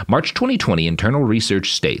lifestyle. March 2020 internal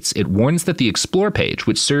research states it warns that the Explore page,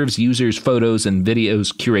 which serves users photos and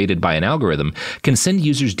videos curated by an algorithm, can send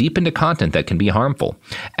users deep into content that can be harmful.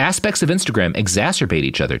 Aspects of Instagram exacerbate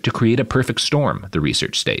each other to create a perfect storm, the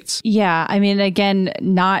research states. Yeah, again,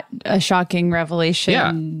 not a shocking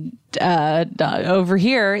revelation over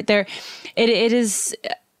here. It is...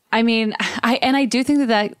 I do think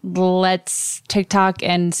that lets TikTok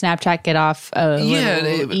and Snapchat get off a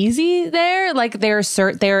little easy there. Like there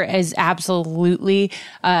is absolutely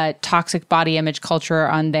toxic body image culture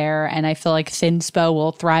on there, and I feel like Thinspo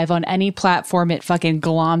will thrive on any platform it fucking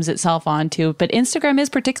gloms itself onto. But Instagram is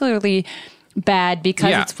particularly bad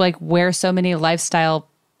because it's like where so many lifestyle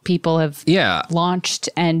people have launched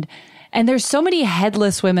and there's so many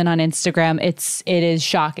headless women on Instagram. It is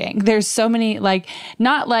shocking. There's so many,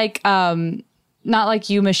 not not like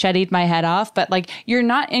you macheted my head off, but like you're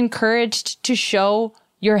not encouraged to show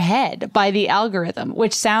your head by the algorithm,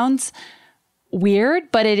 which sounds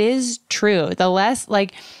weird, but it is true. The less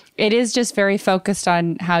like it is just very focused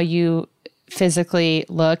on how you physically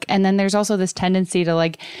look. And then there's also this tendency to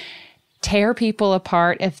like tear people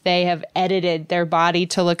apart if they have edited their body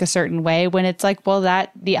to look a certain way, when it's like, well,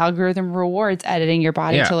 that the algorithm rewards editing your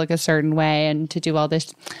body to look a certain way and to do all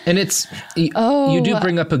this. And it's, you do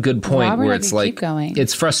bring up a good point, Robert, where it's like,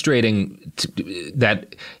 it's frustrating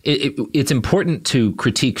that it's important to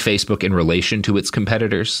critique Facebook in relation to its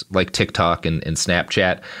competitors like TikTok and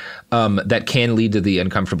Snapchat. That can lead to the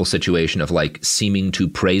uncomfortable situation of like seeming to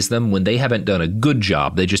praise them when they haven't done a good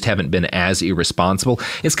job. They just haven't been as irresponsible.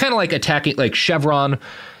 It's kind of like attacking like Chevron.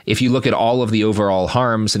 If you look at all of the overall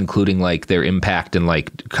harms, including like their impact and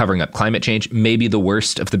like covering up climate change, maybe the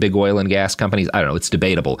worst of the big oil and gas companies. I don't know. It's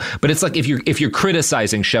debatable. But it's like if you're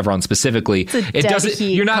criticizing Chevron specifically, it doesn't.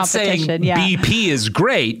 You're not saying BP is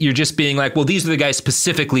great. You're just being like, well, these are the guys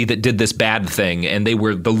specifically that did this bad thing, and they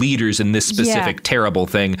were the leaders in this specific terrible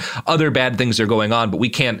thing. Other bad things are going on, but we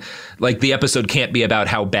can't. Like the episode can't be about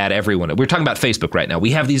how bad everyone is. We're talking about Facebook right now. We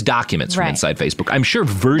have these documents from inside Facebook. I'm sure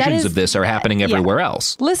versions of this are happening everywhere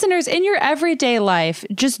else. Listeners, in your everyday life,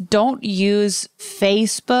 just don't use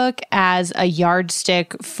Facebook as a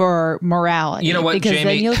yardstick for morality. You know what, because Jamie?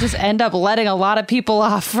 Then you'll just end up letting a lot of people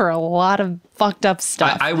off for a lot of fucked up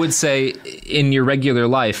stuff. I would say in your regular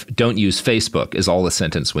life, don't use Facebook is all the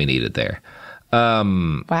sentence we needed there.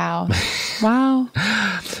 Wow.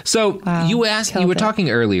 So you asked, you were talking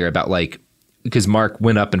earlier about like, because Mark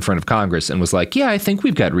went up in front of Congress and was like, yeah, I think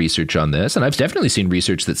we've got research on this. And I've definitely seen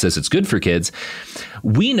research that says it's good for kids.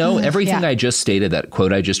 We know everything I just stated, that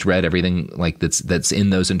quote I just read, everything like that's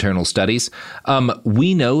in those internal studies.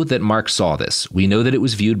 We know that Mark saw this. We know that it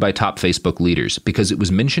was viewed by top Facebook leaders because it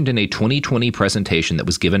was mentioned in a 2020 presentation that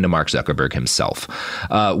was given to Mark Zuckerberg himself.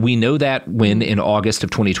 We know that when in August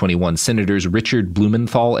of 2021, Senators Richard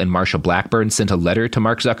Blumenthal and Marsha Blackburn sent a letter to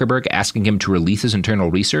Mark Zuckerberg asking him to release his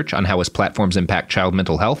internal research on how his platforms impact child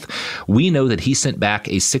mental health. We know that he sent back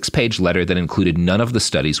a 6-page letter that included none of the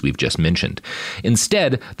studies we've just mentioned.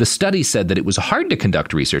 Instead, the study said that it was hard to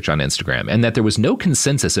conduct research on Instagram and that there was no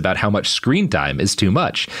consensus about how much screen time is too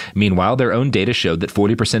much. Meanwhile, their own data showed that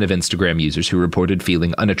 40% of Instagram users who reported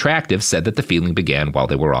feeling unattractive said that the feeling began while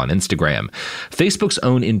they were on Instagram. Facebook's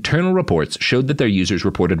own internal reports showed that their users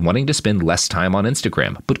reported wanting to spend less time on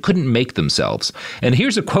Instagram, but couldn't make themselves. And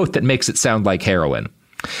here's a quote that makes it sound like heroin.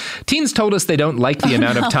 Teens told us they don't like the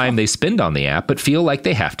amount of time they spend on the app, but feel like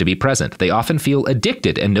they have to be present. They often feel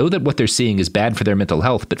addicted and know that what they're seeing is bad for their mental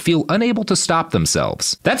health, but feel unable to stop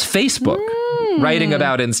themselves. That's Facebook writing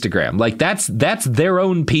about Instagram. Like that's their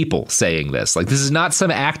own people saying this. Like this is not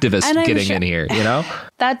some activist getting in here, you know?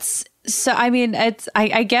 That's so, I mean, it's,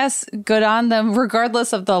 I guess good on them,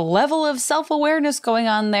 regardless of the level of self-awareness going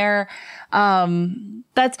on there.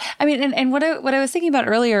 That's, I mean, and what I was thinking about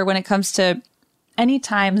earlier when it comes to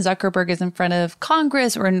anytime Zuckerberg is in front of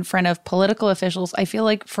Congress or in front of political officials, I feel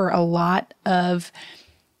like for a lot of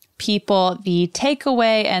people, the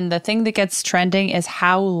takeaway and the thing that gets trending is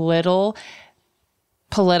how little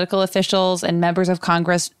political officials and members of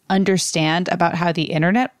Congress understand about how the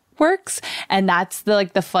internet works. And that's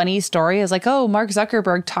the funny story is like, oh, Mark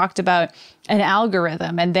Zuckerberg talked about an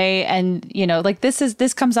algorithm and you know, like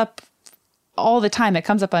this comes up all the time. It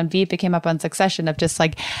comes up on Veep. It came up on Succession of just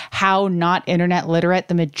like how not internet literate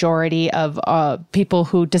the majority of people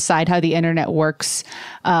who decide how the internet works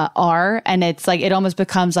are. And it's like, it almost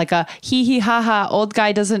becomes like a hee ha ha, old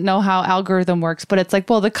guy doesn't know how algorithm works. But it's like,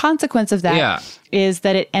 well, the consequence of that is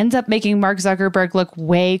that it ends up making Mark Zuckerberg look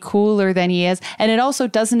way cooler than he is. And it also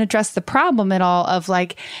doesn't address the problem at all of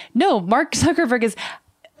like, no, Mark Zuckerberg is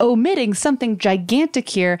omitting something gigantic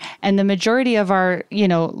here, and the majority of our, you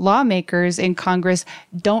know, lawmakers in Congress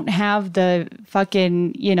don't have the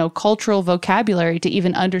fucking, you know, cultural vocabulary to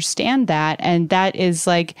even understand that, and that is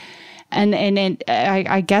like, and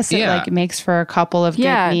I guess it like makes for a couple of good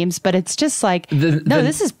memes, but it's just like,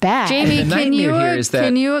 this is bad. Jamie,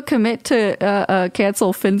 can you commit to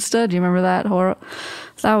cancel Finsta? Do you remember that horror?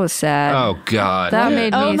 That was sad. Oh, God. That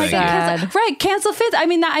made me sad. Right. Cancel Finsta. I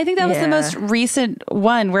mean, I think that was the most recent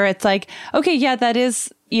one where it's like, okay, yeah, that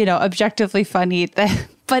is, you know, objectively funny.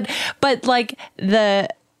 But like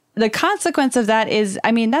the consequence of that is,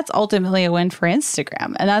 I mean, that's ultimately a win for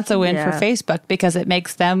Instagram. And that's a win for Facebook because it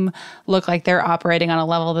makes them look like they're operating on a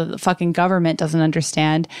level that the fucking government doesn't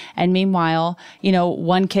understand. And meanwhile, you know,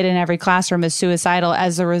 one kid in every classroom is suicidal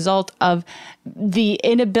as a result of the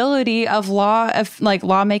inability of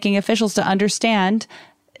lawmaking officials to understand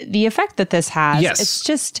the effect that this has. Yes. It's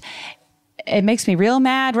just, it makes me real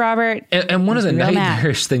mad, Robert. And one of the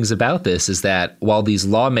nightmarish things about this is that while these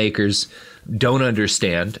lawmakers don't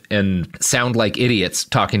understand and sound like idiots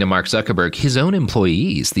talking to Mark Zuckerberg, his own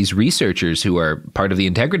employees, these researchers who are part of the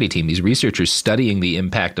integrity team, these researchers studying the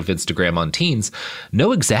impact of Instagram on teens,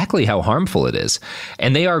 know exactly how harmful it is.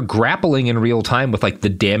 And they are grappling in real time with like the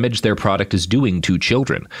damage their product is doing to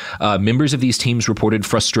children. Members of these teams reported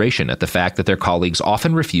frustration at the fact that their colleagues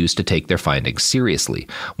often refuse to take their findings seriously.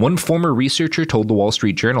 One former researcher told the Wall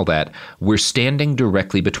Street Journal that we're standing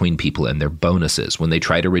directly between people and their bonuses when they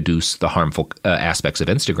try to reduce the harmful aspects of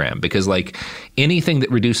Instagram, because like anything that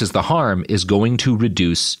reduces the harm is going to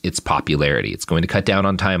reduce its popularity. It's going to cut down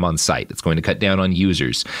on time on site. It's going to cut down on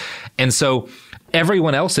users. And so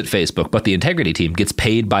everyone else at Facebook, but the integrity team, gets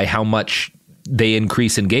paid by how much they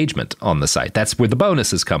increase engagement on the site. That's where the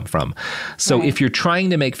bonuses come from. So if you're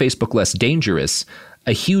trying to make Facebook less dangerous,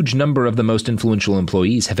 a huge number of the most influential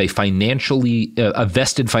employees have a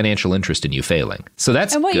vested financial interest in you failing. So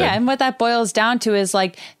that's good. Yeah, and what that boils down to is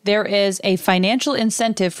like there is a financial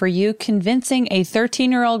incentive for you convincing a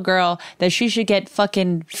 13-year-old girl that she should get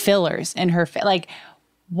fucking fillers in her face. Like,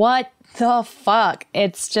 what the fuck?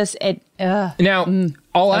 It's just Now, I'm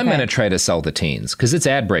going to try to sell the teens because it's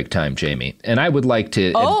ad break time, Jamie, and I would like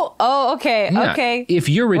to. Okay. If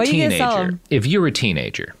you're a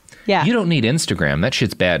teenager. Yeah. You don't need Instagram. That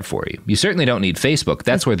shit's bad for you. You certainly don't need Facebook.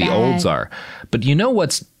 That's where the olds are. But you know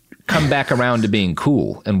what's come back around to being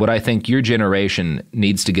cool, and what I think your generation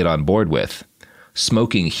needs to get on board with?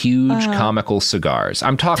 Smoking huge comical cigars.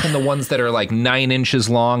 I'm talking the ones that are like 9 inches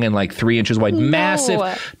long and like 3 inches wide. Massive.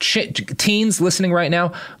 Teens listening right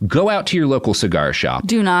now, go out to your local cigar shop.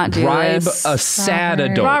 Do not do Bribe this. a sad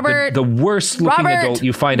adult, Robert, the worst looking adult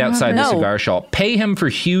you find outside the cigar shop. Pay him for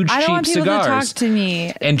huge, cheap cigars. I don't want people to talk to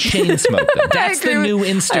me. And chain smoke them. That's the new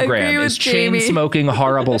Instagram, is chain smoking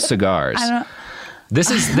horrible cigars. This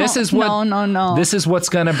is what's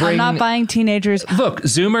going to bring. I'm not buying teenagers. Look,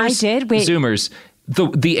 Zoomers. I did. Wait. Zoomers.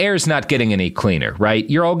 The air's not getting any cleaner, right?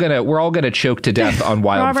 We're all gonna choke to death on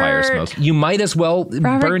wildfire smoke. You might as well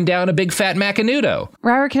burn down a big fat Macanudo.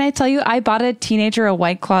 Robert, can I tell you? I bought a teenager a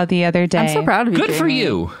White Claw the other day. I'm so proud of you. Good for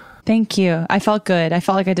you. Thank you. I felt good. I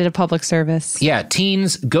felt like I did a public service. Yeah,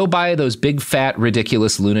 teens, go buy those big, fat,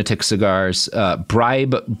 ridiculous lunatic cigars.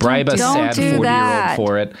 Bribe a sad 40-year-old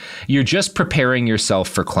for it. You're just preparing yourself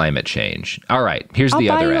for climate change. All right, here's the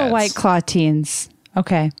other ads. I'll buy you a White Claw, teens.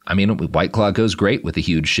 Okay. I mean, White Claw goes great with a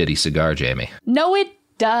huge, shitty cigar, Jamie. No, it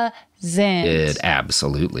doesn't. It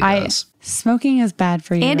absolutely does. Smoking is bad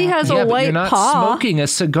for you. Andy has a white you're not paw. smoking a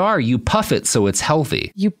cigar. You puff it so it's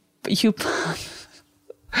healthy. You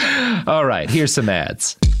All right, here's some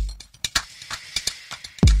ads.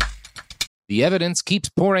 The evidence keeps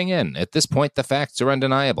pouring in. At this point, the facts are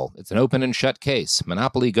undeniable. It's an open and shut case.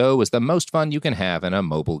 Monopoly Go is the most fun you can have in a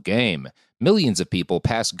mobile game. Millions of people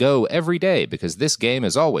pass Go every day because this game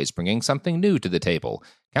is always bringing something new to the table.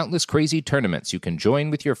 Countless crazy tournaments you can join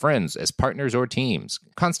with your friends as partners or teams.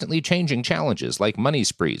 Constantly changing challenges like money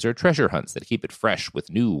sprees or treasure hunts that keep it fresh with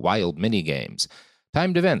new wild mini-games.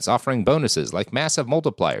 Timed events offering bonuses like massive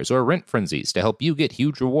multipliers or rent frenzies to help you get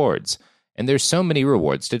huge rewards. And there's so many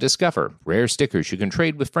rewards to discover. Rare stickers you can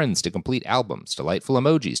trade with friends to complete albums, delightful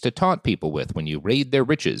emojis to taunt people with when you raid their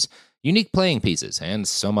riches, unique playing pieces, and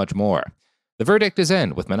so much more. The verdict is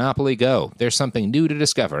in with Monopoly Go. There's something new to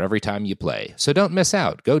discover every time you play. So don't miss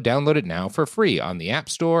out. Go download it now for free on the App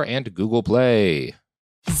Store and Google Play.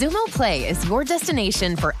 Xumo Play is your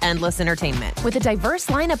destination for endless entertainment. With a diverse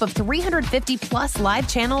lineup of 350 plus live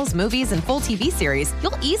channels, movies, and full TV series,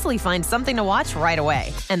 you'll easily find something to watch right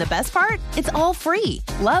away. And the best part? It's all free.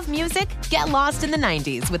 Love music? Get lost in the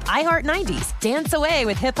 90s with iHeart 90s, dance away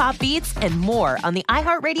with hip-hop beats, and more on the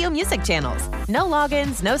iHeartRadio music channels. No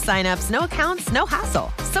logins, no signups, no accounts, no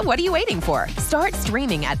hassle. So what are you waiting for? Start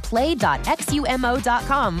streaming at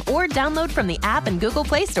play.xumo.com or download from the app and Google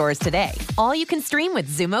Play stores today. All you can stream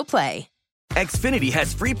with Xumo Play. Xfinity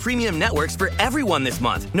has free premium networks for everyone this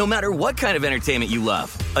month, no matter what kind of entertainment you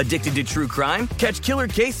love. Addicted to true crime? Catch killer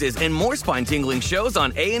cases and more spine-tingling shows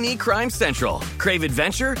on A&E Crime Central. Crave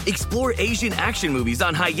adventure? Explore Asian action movies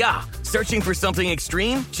on Hi-Ya. Searching for something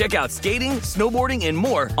extreme? Check out skating, snowboarding, and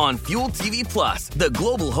more on Fuel TV Plus, the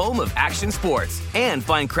global home of action sports. And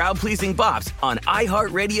find crowd-pleasing bops on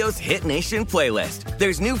iHeartRadio's Hit Nation playlist.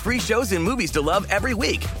 There's new free shows and movies to love every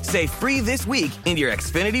week. Say free this week in your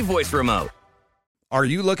Xfinity voice remote. Are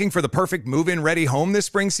you looking for the perfect move-in ready home this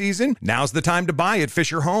spring season? Now's the time to buy at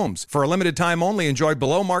Fisher Homes. For a limited time only, enjoy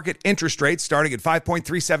below market interest rates starting at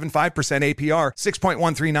 5.375% APR,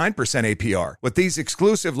 6.139% APR. With these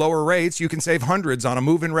exclusive lower rates, you can save hundreds on a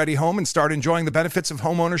move-in ready home and start enjoying the benefits of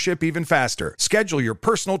homeownership even faster. Schedule your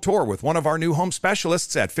personal tour with one of our new home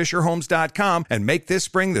specialists at FisherHomes.com and make this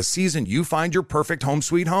spring the season you find your perfect home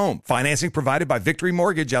sweet home. Financing provided by Victory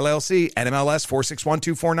Mortgage, LLC, NMLS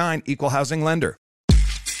 461249, Equal Housing Lender.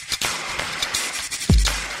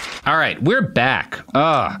 All right, we're back.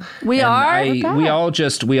 We all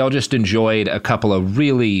just enjoyed a couple of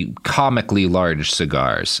really comically large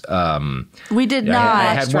cigars. We did not.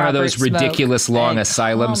 I had one of those ridiculous long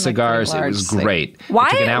asylum cigars. It was great.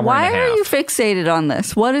 Why are you fixated on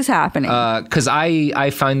this? What is happening? Because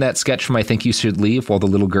I find that sketch from I Think You Should Leave, while the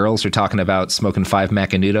little girls are talking about smoking 5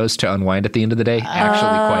 Macanudos to unwind at the end of the day,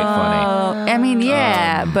 actually quite funny. I mean,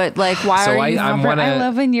 but like, why are you? I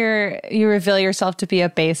love when you reveal yourself to be a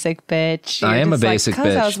basic bitch. I am a basic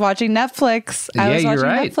bitch. I was watching Netflix.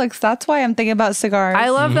 Netflix. That's why I'm thinking about cigars. I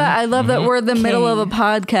love that. I love that we're in the middle of a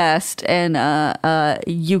podcast and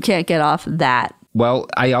you can't get off that. Well,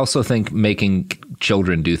 I also think making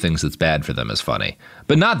children do things that's bad for them is funny,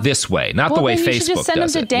 but not this way. Not the way Facebook does it. You should just send them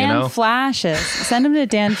to Dan Flashes. Send them to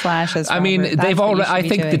Dan Flashes. I mean, they've already. I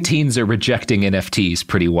think the teens are rejecting NFTs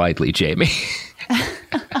pretty widely, Jamie.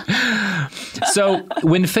 So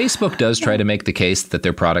when Facebook does try to make the case that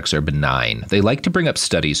their products are benign, they like to bring up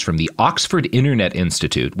studies from the Oxford Internet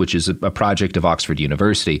Institute, which is a project of Oxford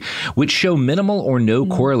University, which show minimal or no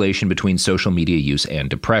correlation between social media use and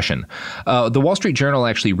depression. The Wall Street Journal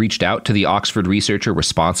actually reached out to the Oxford researcher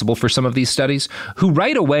responsible for some of these studies, who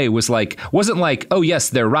right away wasn't like, oh, yes,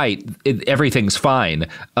 they're right, everything's fine.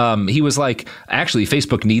 He was like, actually,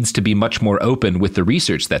 Facebook needs to be much more open with the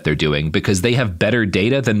research that they're doing because they have better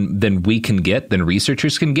data than we can get, than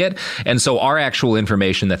researchers can get. And so our actual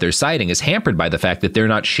information that they're citing is hampered by the fact that they're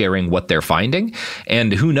not sharing what they're finding.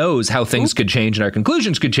 And who knows how things could change and our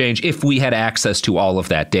conclusions could change if we had access to all of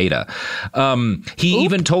that data. He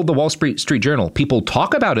even told the Wall Street Journal, people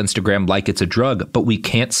talk about Instagram like it's a drug, but we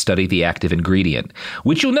can't study the active ingredient,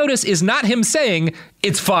 which you'll notice is not him saying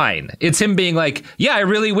it's fine. It's him being like, yeah, I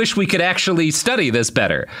really wish we could actually study this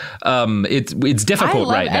better. It's difficult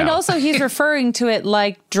right now. And also he's referring to it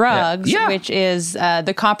like drugs, which is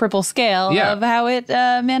the comparable scale of how it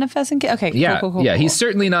manifests. Cool. Yeah, he's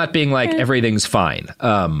certainly not being like, everything's fine.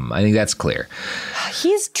 I think that's clear.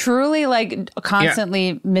 He's truly like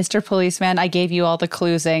constantly, Mr. Policeman, I gave you all the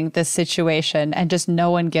cluesing this situation, and just no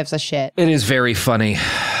one gives a shit. It is very funny.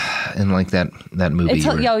 And like that movie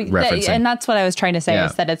referencing. And that's what I was trying to say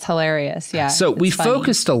is that it's hilarious. Yeah. So we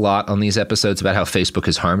focused a lot on these episodes about how Facebook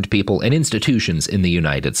has harmed people and institutions in the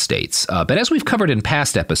United States. But as we've covered in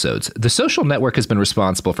past episodes, the social network has been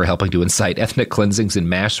responsible for helping to incite ethnic cleansings and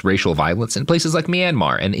mass racial violence in places like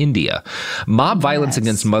Myanmar and India. Mob violence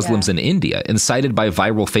against Muslims in India, incited by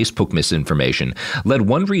viral Facebook misinformation, led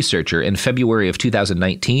one researcher in February of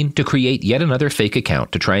 2019 to create yet another fake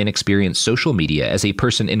account to try and experience social media as a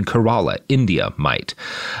person in Kerala, India might.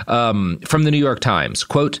 From the New York Times,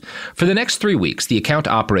 quote, for the next 3 weeks, the account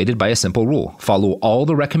operated by a simple rule. Follow all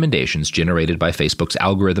the recommendations generated by Facebook's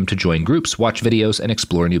algorithm to join groups, watch videos, and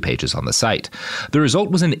explore new pages on the site. The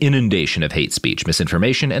result was an inundation of hate speech,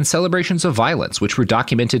 misinformation, and celebrations of violence, which were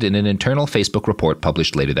documented in an internal Facebook report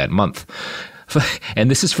published later that month. And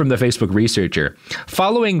this is from the Facebook researcher.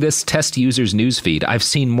 Following this test user's newsfeed, I've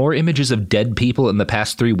seen more images of dead people in the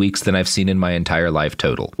past 3 weeks than I've seen in my entire life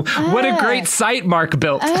total. What a great site Mark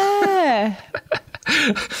built.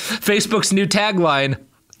 Facebook's new tagline,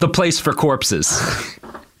 the place for corpses.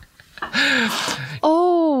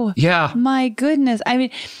 Oh, yeah. My goodness. I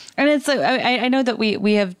mean, and it's like, I know that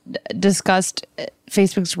we have discussed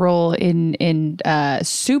Facebook's role in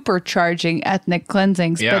supercharging ethnic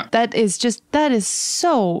cleansings, but that is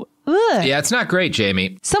so. Ugh. Yeah, it's not great,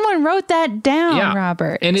 Jamie. Someone wrote that down,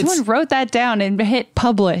 Robert. And someone wrote that down and hit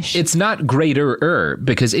publish. It's not greater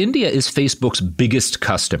because India is Facebook's biggest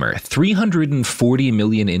customer. 340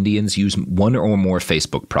 million Indians use one or more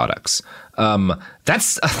Facebook products.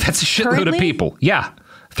 That's a shitload of people. Yeah,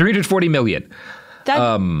 340 million.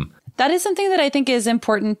 That is something that I think is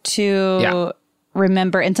important to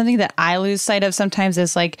remember, and something that I lose sight of sometimes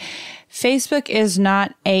is like, Facebook is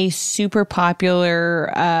not a super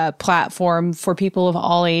popular platform for people of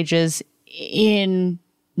all ages in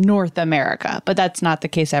North America, but that's not the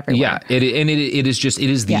case everywhere. Yeah, it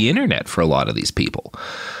is the internet for a lot of these people.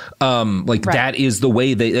 That is the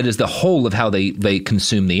way that is the whole of how they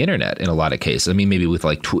consume the internet in a lot of cases. I mean, maybe with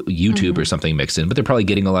like YouTube or something mixed in, but they're probably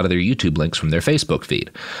getting a lot of their YouTube links from their Facebook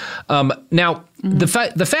feed. Now, the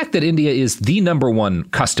fact that India is the number one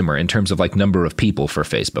customer in terms of like number of people for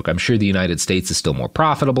Facebook, I'm sure the United States is still more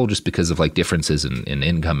profitable just because of like differences in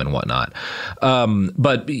income and whatnot.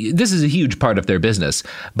 But this is a huge part of their business.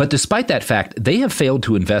 But despite that fact, they have failed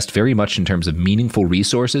to invest very much in terms of meaningful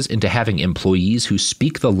resources into having employees who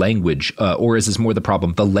speak the language, or is this more the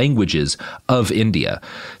problem, the languages of India.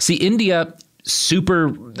 See, India, super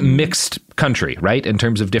mixed country, right? In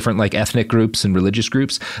terms of different like ethnic groups and religious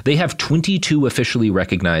groups, they have 22 officially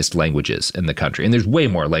recognized languages in the country. And there's way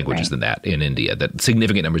more languages than that in India that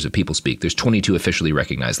significant numbers of people speak. There's 22 officially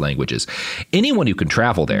recognized languages. Anyone who can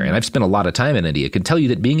travel there, and I've spent a lot of time in India, can tell you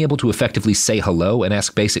that being able to effectively say hello and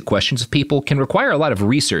ask basic questions of people can require a lot of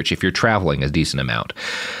research if you're traveling a decent amount.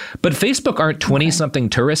 But Facebook aren't 20-something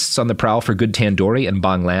tourists on the prowl for good tandoori and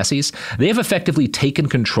bang lassis. They have effectively taken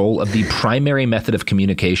control of the primary method of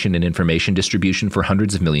communication and information distribution for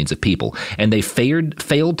hundreds of millions of people. And they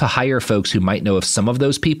failed to hire folks who might know if some of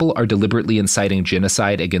those people are deliberately inciting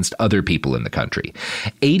genocide against other people in the country.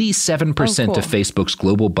 87% of Facebook's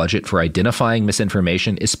global budget for identifying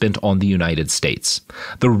misinformation is spent on the United States.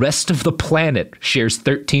 The rest of the planet shares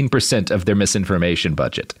 13% of their misinformation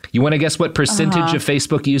budget. You want to guess what percentage of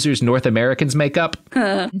Facebook users North Americans make up?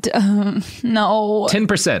 No.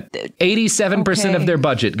 10%. 87% of their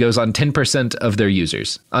budget goes on 10% of their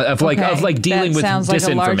users. Of dealing with sounds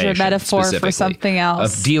disinformation. Like a larger metaphor for something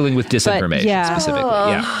else. Of dealing with disinformation specifically.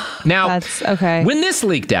 Yeah. Now, when this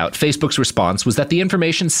leaked out, Facebook's response was that the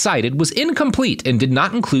information cited was incomplete and did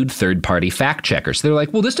not include third-party fact checkers. They're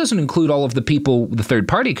like, well, this doesn't include all of the people, the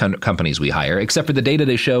third-party companies we hire, except for the data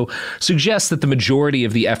they show suggests that the majority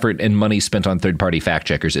of the effort and money spent on third-party fact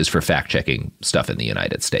checkers is for fact-checking stuff in the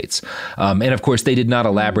United States. And of course, they did not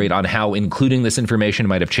elaborate on how including this information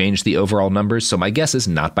might have changed the overall numbers, so my guess is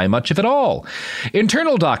not by much of it all.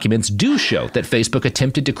 Internal documents do show that Facebook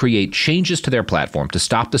attempted to create changes to their platform to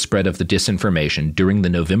stop the spread of the disinformation during the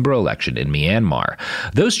November election in Myanmar.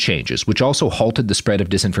 Those changes, which also halted the spread of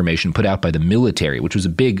disinformation put out by the military, which was a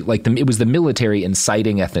big, it was the military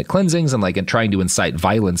inciting ethnic cleansings and trying to incite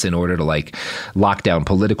violence in order to lock down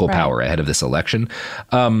political power ahead of this election.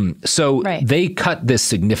 They cut this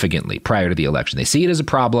significantly prior to the election. They see it as a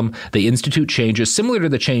problem. They institute changes similar to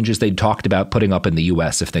the changes they'd talked about putting up in the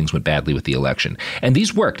U.S. if things went badly with the election. And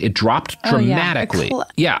these worked. It dropped dramatically.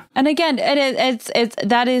 And again,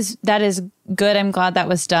 that is good. I'm glad that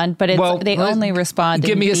was done. But they only respond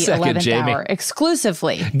in the 11th hour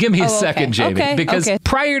exclusively. Give me a second, Jamie. Because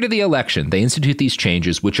prior to the election, they institute these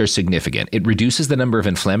changes, which are significant. It reduces the number of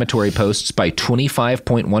inflammatory posts by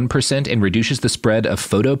 25.1% and reduces the spread of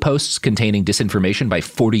photo posts containing disinformation by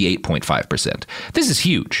 48.5%. This is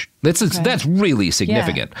huge. That's really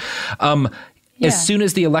significant. As soon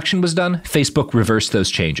as the election was done, Facebook reversed those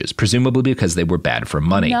changes, presumably because they were bad for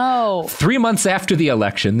money. 3 months after the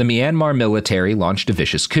election, the Myanmar military launched a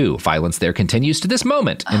vicious coup. Violence there continues to this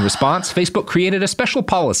moment. In response, Facebook created a special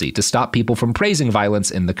policy to stop people from praising violence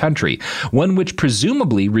in the country, one which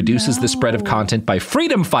presumably reduces the spread of content by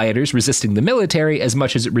freedom fighters resisting the military as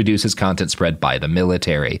much as it reduces content spread by the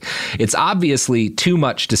military. It's obviously too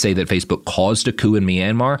much to say that Facebook caused a coup in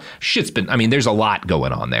Myanmar. There's a lot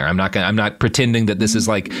going on there. I'm not pretending that this is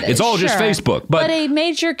it's all just Facebook, but a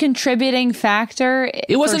major contributing factor.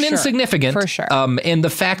 It wasn't insignificant, for sure. And the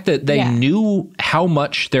fact that they knew how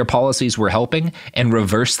much their policies were helping and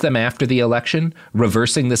reversed them after the election,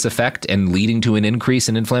 reversing this effect and leading to an increase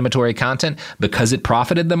in inflammatory content because it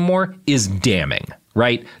profited them more, is damning.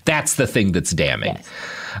 Right? That's the thing that's damning. Yes.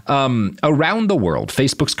 Around the world,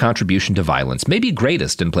 Facebook's contribution to violence may be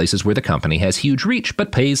greatest in places where the company has huge reach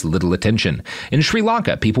but pays little attention. In Sri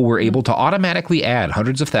Lanka, people were able to automatically add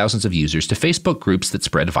hundreds of thousands of users to Facebook groups that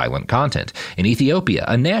spread violent content. In Ethiopia,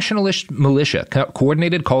 a nationalist militia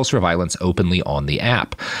coordinated calls for violence openly on the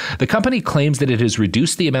app. The company claims that it has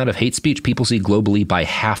reduced the amount of hate speech people see globally by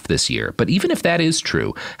half this year. But even if that is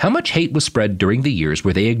true, how much hate was spread during the years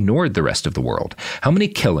where they ignored the rest of the world? How many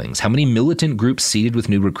killings? How many militant groups seeded with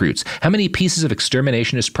new recruits? How many pieces of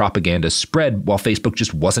exterminationist propaganda spread while Facebook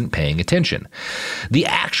just wasn't paying attention? The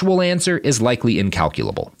actual answer is likely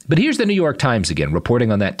incalculable. But here's the New York Times again,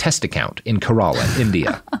 reporting on that test account in Kerala,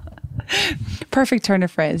 India. Perfect turn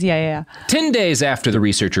of phrase. Yeah. 10 days after the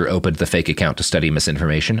researcher opened the fake account to study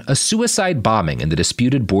misinformation, a suicide bombing in the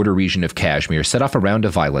disputed border region of Kashmir set off a round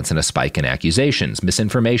of violence and a spike in accusations,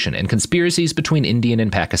 misinformation, and conspiracies between Indian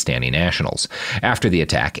and Pakistani nationals. After the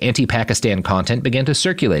attack, anti-Pakistan content began to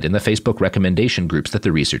circulate in the Facebook recommendation groups that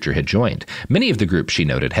the researcher had joined. Many of the groups, she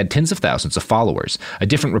noted, had tens of thousands of followers. A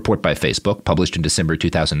different report by Facebook, published in December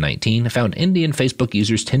 2019, found Indian Facebook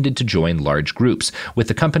users tended to join large groups, with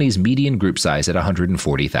the company's median group size size at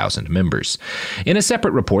 140,000 members. In a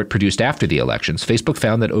separate report produced after the elections, Facebook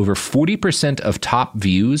found that over 40% of top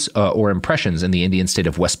views or impressions in the Indian state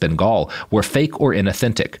of West Bengal were fake or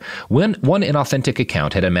inauthentic. One inauthentic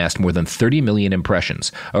account had amassed more than 30 million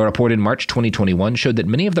impressions. A report in March 2021 showed that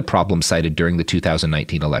many of the problems cited during the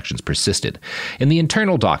 2019 elections persisted. In the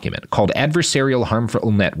internal document called Adversarial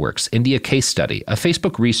Harmful Networks, India Case Study, a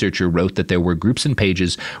Facebook researcher wrote that there were groups and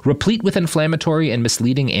pages replete with inflammatory and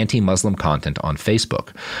misleading anti-Muslim content on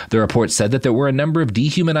Facebook. The report said that there were a number of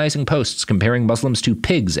dehumanizing posts comparing Muslims to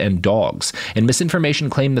pigs and dogs, and misinformation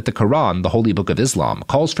claimed that the Quran, the holy book of Islam,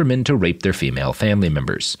 calls for men to rape their female family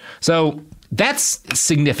members. So that's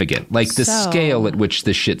significant. Like, the scale at which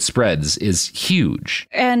this shit spreads is huge.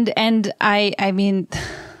 And I mean,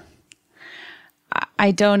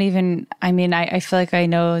 I feel like I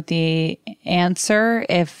know the answer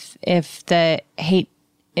if the hate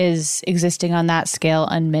is existing on that scale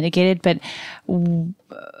unmitigated, but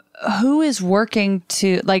who is working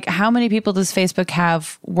to, like, how many people does Facebook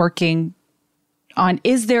have working on,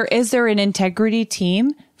 is there an integrity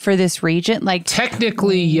team for this region? Like,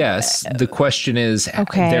 technically, yes. The question is,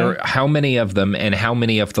 how many of them and how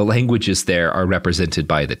many of the languages there are represented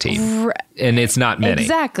by the team? And it's not many.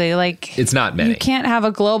 Exactly. Like, it's not many. You can't have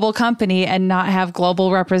a global company and not have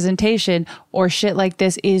global representation, or shit like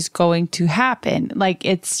this is going to happen. Like,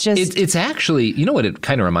 it's just... It's actually, you know what it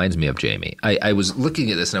kind of reminds me of, Jamie? I was looking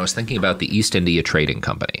at this and I was thinking about the East India Trading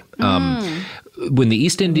Company. When the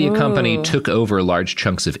East India Company took over large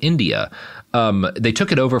chunks of India, they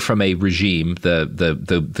took it over from a regime,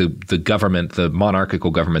 the government, the monarchical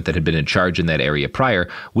government that had been in charge in that area prior,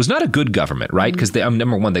 was not a good government, right? Because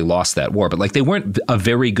number one, they lost that war, but like, they weren't a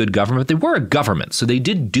very good government. They were a government. So they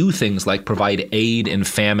did do things like provide aid in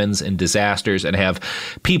famines and disasters and have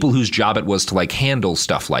people whose job it was to like handle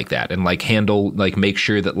stuff like that and like make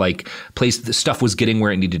sure that like the stuff was getting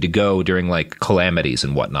where it needed to go during like calamities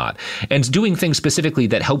and whatnot. And doing things specifically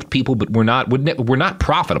that helped people but were not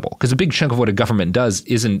profitable, because a big chunk of what a government does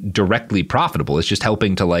isn't directly profitable. It's just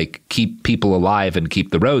helping to like keep people alive and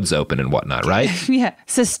keep the roads open and whatnot, right? Yeah.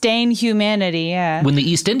 Sustain humanity. Yeah. When the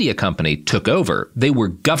East India Company took over, they were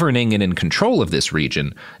governing and in control of this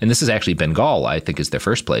region. And this is actually Bengal, I think, is their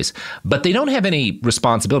first place. But they don't have any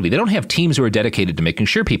responsibility. They don't have teams who are dedicated to making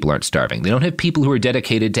sure people aren't starving. They don't have people who are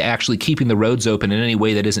dedicated to actually keeping the roads open in any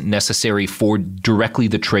way that isn't necessary for directly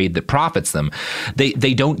the trade that profits them.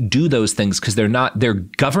 They don't do those things because they're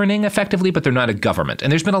governing effectively, but they're not a government.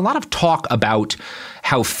 And there's been a lot of talk about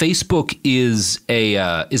how Facebook is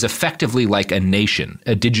effectively like a nation,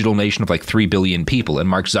 a digital nation of like 3 billion people. And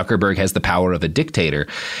Mark Zuckerberg has the power of a dictator.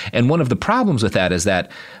 And one of the problems with that is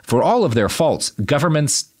that for all of their faults,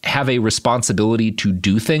 governments have a responsibility to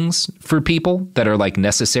do things for people that are like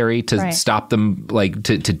necessary to stop them, like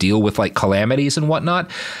to deal with like calamities and whatnot.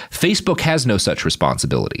 Facebook has no such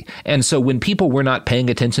responsibility. And so when people were not paying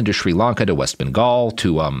attention to Sri Lanka, to West Bengal,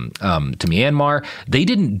 to Myanmar, they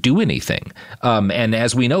didn't do anything. And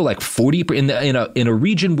as we know, like 40% in a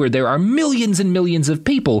region where there are millions and millions of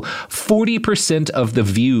people, 40% of the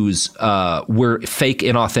views were fake,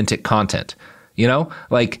 inauthentic content. You know,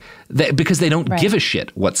 like because they don't give a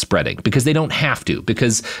shit what's spreading, because they don't have to,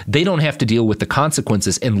 because they don't have to deal with the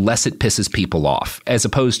consequences unless it pisses people off, as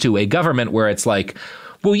opposed to a government where it's like,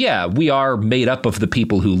 well, yeah, we are made up of the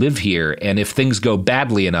people who live here. And if things go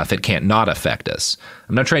badly enough, it can't not affect us.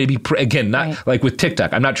 I'm not trying to be, like with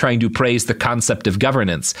TikTok, I'm not trying to praise the concept of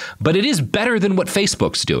governance, but it is better than what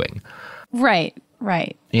Facebook's doing. Right.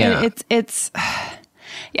 Yeah. It's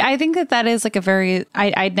yeah, I think that is like a very,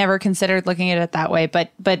 I'd never considered looking at it that way,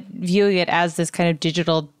 but viewing it as this kind of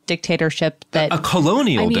digital dictatorship, that a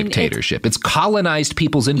colonial dictatorship. It's colonized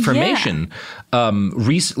people's information,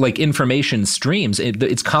 like information streams.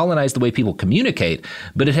 It's colonized the way people communicate,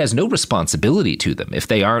 but it has no responsibility to them if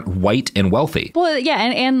they aren't white and wealthy. Well, yeah,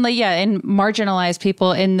 and marginalize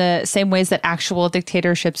people in the same ways that actual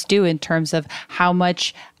dictatorships do, in terms of how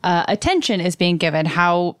much attention is being given.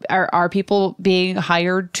 How are people being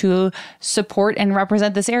hired to support and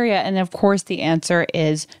represent this area? And of course, the answer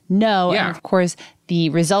is no. Yeah. And of course, the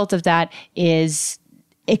result of that is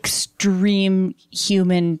extreme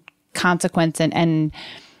human consequence and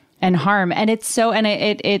harm. And it's so, and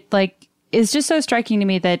it like is just so striking to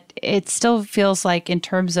me that it still feels like, in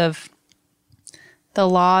terms of the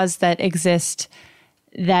laws that exist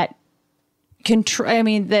that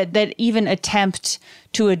that even attempt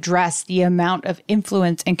to address the amount of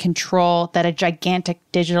influence and control that a gigantic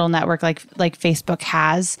digital network like Facebook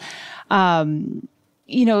has,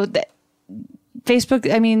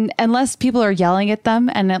 Facebook, I mean, unless people are yelling at them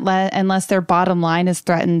and unless their bottom line is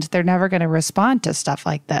threatened, they're never going to respond to stuff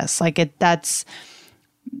like this. Like that's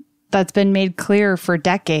been made clear for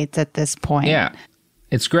decades at this point. Yeah,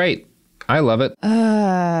 it's great. I love it.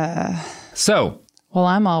 Well,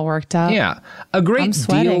 I'm all worked up. Yeah. A great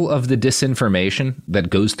deal of the disinformation that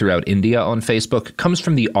goes throughout India on Facebook comes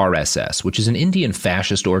from the RSS, which is an Indian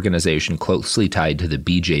fascist organization closely tied to the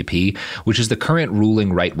BJP, which is the current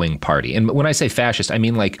ruling right-wing party. And when I say fascist, I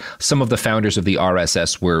mean like some of the founders of the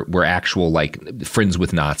RSS were actual like friends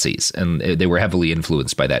with Nazis, and they were heavily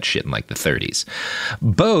influenced by that shit in like the 30s.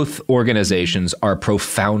 Both organizations are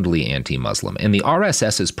profoundly anti-Muslim, and the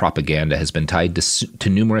RSS's propaganda has been tied to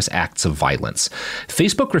numerous acts of violence.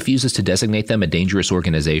 Facebook refuses to designate them a dangerous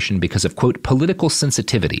organization because of, quote, political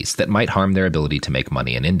sensitivities that might harm their ability to make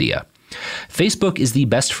money in India. Facebook is the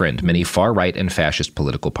best friend many far-right and fascist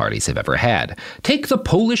political parties have ever had. Take the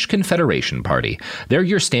Polish Confederation Party. They're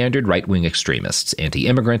your standard right-wing extremists,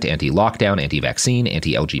 anti-immigrant, anti-lockdown, anti-vaccine,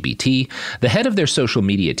 anti-LGBT. The head of their social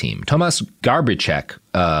media team, Tomasz Garbiczek,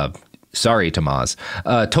 sorry, Tomas,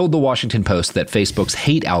 told the Washington Post that Facebook's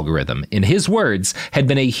hate algorithm, in his words, had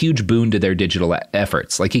been a huge boon to their digital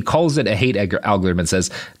efforts. Like, he calls it a hate algorithm and says,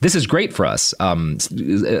 this is great for us,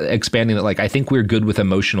 expanding it like, I think we're good with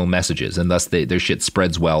emotional messages, and thus their shit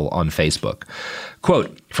spreads well on Facebook.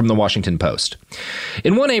 Quote from the Washington Post.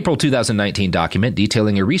 In one April 2019 document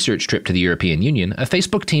detailing a research trip to the European Union, a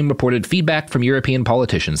Facebook team reported feedback from European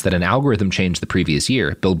politicians that an algorithm change the previous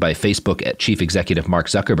year, billed by Facebook chief executive Mark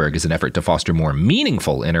Zuckerberg as an effort to foster more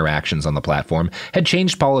meaningful interactions on the platform, had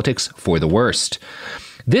changed politics for the worst.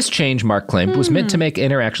 This change, Mark claimed, was meant to make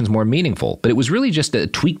interactions more meaningful, but it was really just a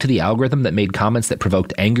tweak to the algorithm that made comments that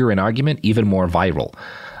provoked anger and argument even more viral.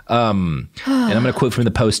 And I'm going to quote from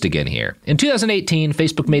the Post again here. In 2018,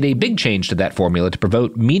 Facebook made a big change to that formula to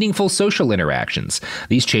promote meaningful social interactions.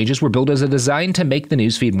 These changes were built as a design to make the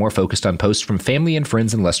newsfeed more focused on posts from family and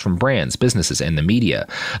friends and less from brands, businesses, and the media.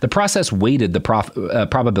 The process weighted the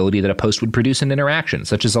probability that a post would produce an interaction,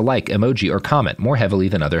 such as a like, emoji, or comment, more heavily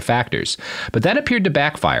than other factors. But that appeared to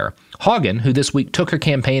backfire. Haugen, who this week took her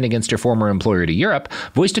campaign against her former employer to Europe,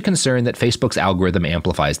 voiced a concern that Facebook's algorithm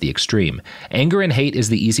amplifies the extreme. Anger and hate is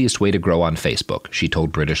the easiest way to grow on Facebook, she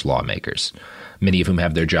told British lawmakers, many of whom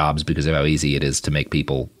have their jobs because of how easy it is to make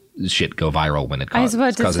people shit go viral when it causes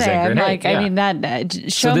anger and hate. I mean,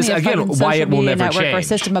 that show me a fucking social media network or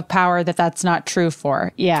system of power that's not true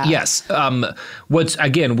for. Yeah. Yes.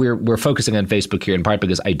 We're focusing on Facebook here in part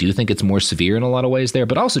because I do think it's more severe in a lot of ways there,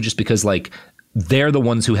 but also just because like they're the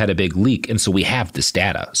ones who had a big leak, and so we have this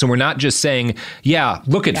data. So we're not just saying, yeah,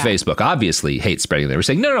 look at Facebook, obviously hate spreading there. We're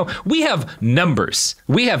saying, no, we have numbers.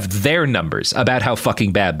 We have their numbers about how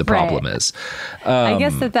fucking bad the problem is. I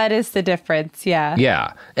guess that is the difference, yeah.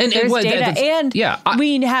 Yeah. And there's data,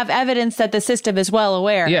 we have evidence that the system is well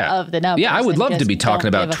aware of the numbers. Yeah, I would love to be talking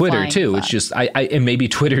about Twitter, too. It's just, and maybe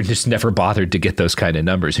Twitter just never bothered to get those kind of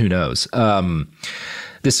numbers. Who knows?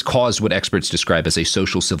 This caused what experts describe as a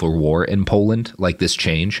social civil war in Poland, like this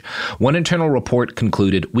change. One internal report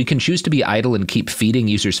concluded, we can choose to be idle and keep feeding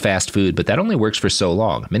users fast food, but that only works for so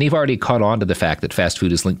long. Many have already caught on to the fact that fast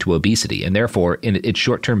food is linked to obesity, and therefore its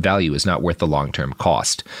short-term value is not worth the long-term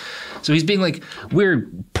cost. So he's being like, we're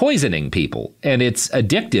poisoning people, and it's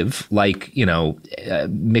addictive, like,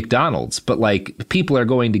 McDonald's, but like people are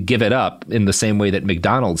going to give it up in the same way that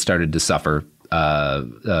McDonald's started to suffer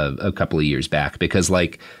a couple of years back because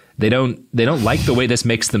like they don't like the way this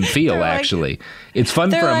makes them feel. Actually, it's fun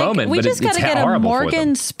for a moment, but it's horrible for them. We just got to get a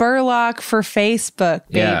Morgan Spurlock for Facebook,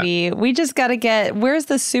 baby. Yeah. We just got to get where's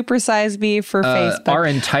the Supersize Me for Facebook? Our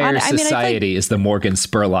entire society is the Morgan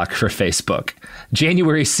Spurlock for Facebook.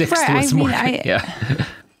 January 6th was Morgan. Yeah.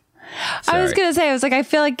 I was gonna say, I was like, I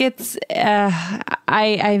feel like it's.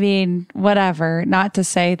 I mean, whatever. Not to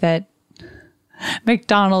say that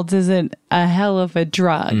McDonald's isn't a hell of a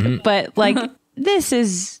drug, but like this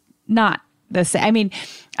is not the same. I mean,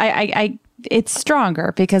 I it's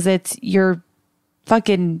stronger because it's your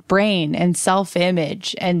fucking brain and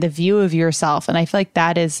self-image and the view of yourself. And I feel like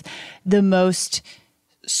that is the most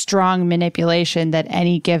strong manipulation that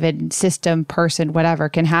any given system, person, whatever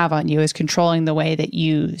can have on you is controlling the way that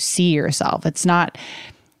you see yourself. It's not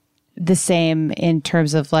the same in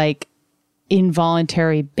terms of like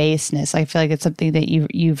involuntary baseness. I feel like it's something that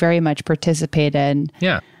you very much participate in.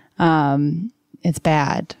 Yeah. It's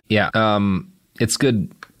bad. Yeah. It's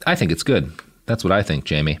good. I think it's good. That's what I think,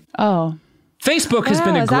 Jamie. Oh. Facebook has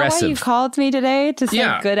been aggressive. Is that why you called me today to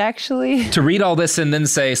say good, actually? To read all this and then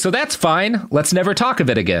say, so that's fine. Let's never talk of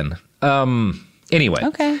it again. Anyway,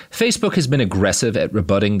 Facebook has been aggressive at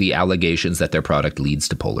rebutting the allegations that their product leads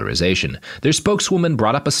to polarization. Their spokeswoman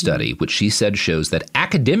brought up a study which she said shows that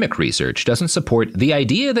academic research doesn't support the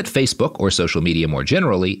idea that Facebook, or social media more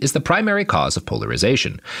generally, is the primary cause of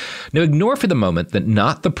polarization. Now, ignore for the moment that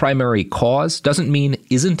not the primary cause doesn't mean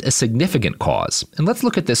isn't a significant cause. And let's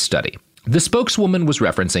look at this study. The spokeswoman was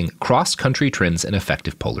referencing cross-country trends in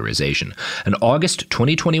effective polarization, an August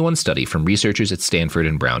 2021 study from researchers at Stanford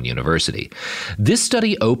and Brown University. This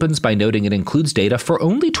study opens by noting it includes data for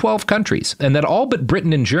only 12 countries, and that all but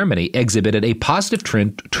Britain and Germany exhibited a positive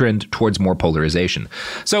trend towards more polarization.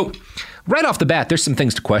 So, right off the bat, there's some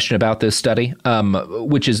things to question about this study,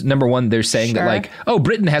 which is, number one, they're saying that, like, oh,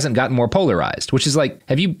 Britain hasn't gotten more polarized, which is like,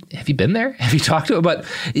 have you been there? Have you talked to it? But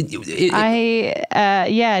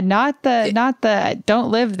not the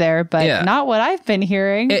don't live there, but not what I've been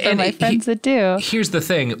hearing from my friends that do. Here's the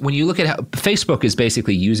thing. When you look at how Facebook is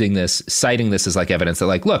basically using this, citing this as like evidence that,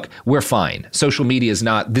 like, look, we're fine. Social media is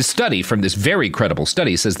not, this study from this very credible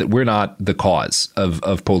study says that we're not the cause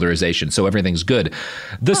of polarization, so everything's good.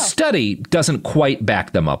 The study doesn't quite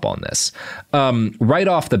back them up on this. Right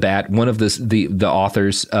off the bat, one of the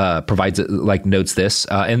authors provides notes this,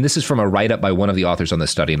 and this is from a write-up by one of the authors on the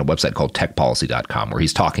study on a website called techpolicy.com, where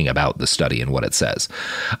he's talking about the study and what it says.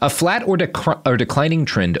 A flat or declining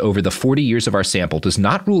trend over the 40 years of our sample does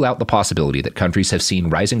not rule out the possibility that countries have seen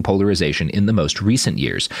rising polarization in the most recent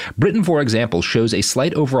years. Britain, for example, shows a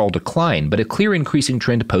slight overall decline, but a clear increasing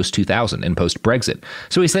trend post-2000 and post-Brexit.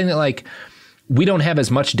 So he's saying that, like, we don't have as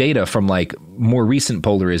much data from like more recent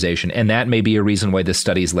polarization, and that may be a reason why this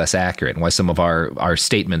study is less accurate and why some of our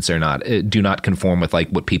statements do not conform with like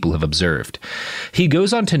what people have observed. He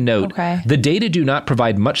goes on to note, the data do not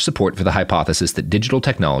provide much support for the hypothesis that digital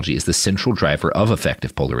technology is the central driver of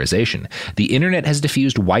effective polarization. The internet has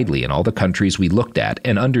diffused widely in all the countries we looked at,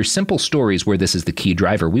 and under simple stories where this is the key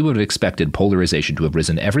driver, we would have expected polarization to have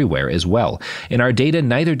risen everywhere as well. In our data,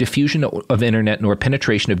 neither diffusion of internet nor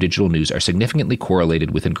penetration of digital news are significantly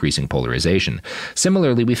correlated with increasing polarization.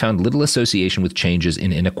 Similarly, we found little association with changes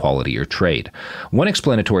in inequality or trade. One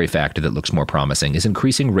explanatory factor that looks more promising is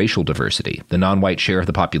increasing racial diversity. The non-white share of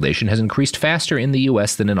the population has increased faster in the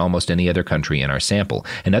U.S. than in almost any other country in our sample,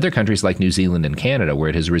 and other countries like New Zealand and Canada, where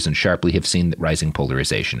it has risen sharply, have seen rising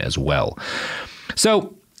polarization as well.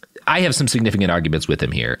 So, I have some significant arguments with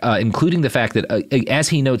him here, including the fact that, as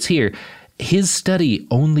he notes here, his study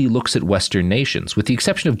only looks at Western nations. With the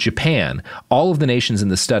exception of Japan, all of the nations in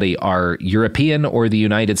the study are European or the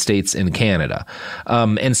United States and Canada.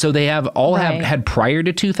 And so they have had prior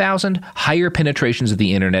to 2000 higher penetrations of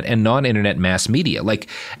the internet and non-internet mass media. Like,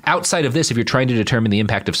 outside of this, if you're trying to determine the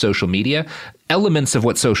impact of social media, elements of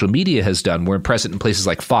what social media has done were present in places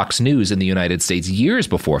like Fox News in the United States years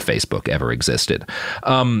before Facebook ever existed.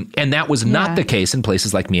 And that was not the case in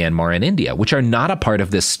places like Myanmar and India, which are not a part of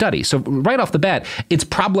this study. So right off the bat, it's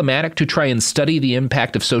problematic to try and study the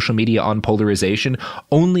impact of social media on polarization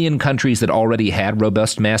only in countries that already had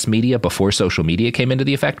robust mass media before social media came into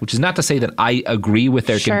the effect, which is not to say that I agree with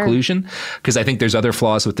their conclusion, because I think there's other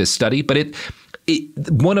flaws with this study, but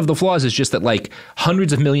one of the flaws is just that, like,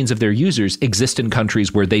 hundreds of millions of their users exist in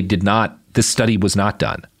countries where this study was not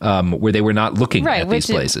done, where they were not looking at these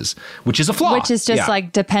places, which is a flaw. Which is just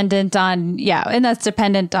like dependent on, and that's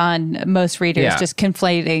dependent on most readers just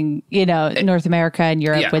conflating, North America and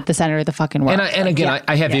Europe with the center of the fucking world.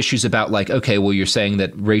 I have issues about, like, okay, well, you're saying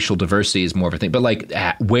that racial diversity is more of a thing, but like,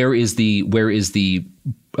 where is the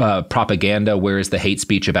propaganda? Where is the hate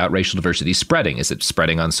speech about racial diversity spreading? Is it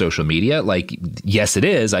spreading on social media? Like, yes, it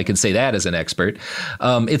is. I can say that as an expert.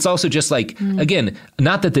 It's also just like, again,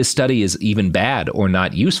 not that this study is even bad or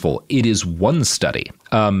not useful. It is one study.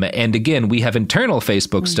 And again, we have internal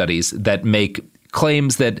Facebook studies that make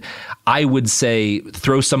claims that I would say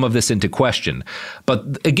throw some of this into question.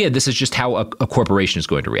 But again, this is just how a corporation is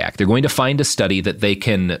going to react. They're going to find a study that they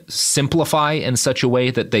can simplify in such a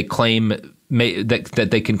way that they claim that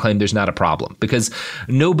they can claim there's not a problem, because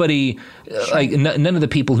nobody, none of the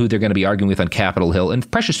people who they're going to be arguing with on Capitol Hill,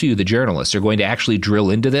 and precious few of the journalists, are going to actually drill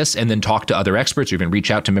into this and then talk to other experts or even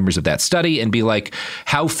reach out to members of that study and be like,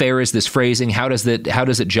 how fair is this phrasing? How does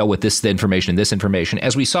it gel with this information?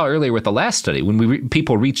 As we saw earlier with the last study, when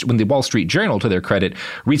the Wall Street Journal, to their credit,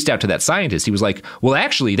 reached out to that scientist, he was like, well,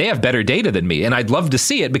 actually, they have better data than me, and I'd love to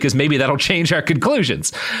see it because maybe that'll change our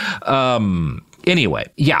conclusions. Anyway,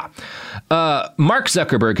 yeah. Mark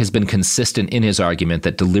Zuckerberg has been consistent in his argument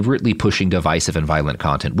that deliberately pushing divisive and violent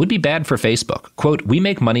content would be bad for Facebook. Quote, "We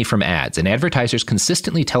make money from ads, and advertisers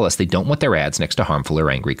consistently tell us they don't want their ads next to harmful or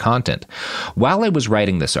angry content." While I was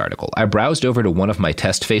writing this article, I browsed over to one of my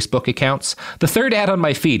test Facebook accounts. The third ad on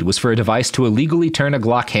my feed was for a device to illegally turn a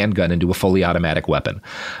Glock handgun into a fully automatic weapon.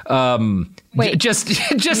 Wait, just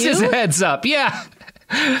as a heads up. Yeah.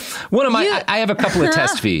 I have a couple of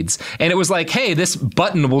test feeds, and it was like, hey, this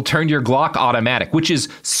button will turn your Glock automatic, which is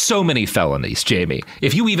so many felonies, Jamie.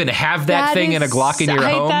 If you even have that thing and a Glock in your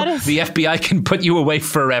home, the FBI can put you away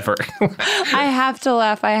forever. I have to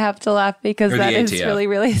laugh because that is really,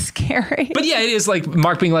 really scary. But yeah, it is like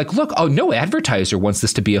Mark being like, look, no advertiser wants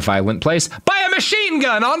this to be a violent place. Buy a machine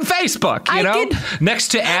gun on Facebook, next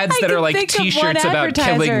to ads that are like T-shirts about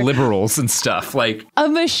killing liberals and stuff. Like a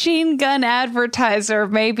machine gun advertiser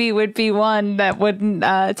maybe would be one that wouldn't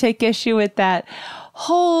take issue with that.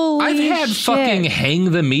 Holy I've had shit. fucking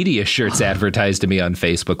Hang the Media shirts advertised to me on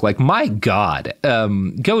Facebook. Like, my God.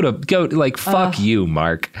 Fuck you,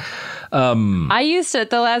 Mark. I used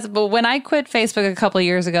to but when I quit Facebook a couple of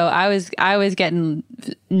years ago, I was getting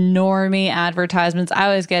normie advertisements.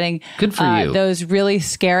 I was getting good for you. Those really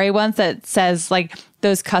scary ones that says like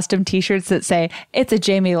those custom T-shirts that say it's a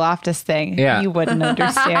Jamie Loftus thing. Yeah. You wouldn't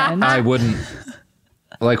understand. I wouldn't.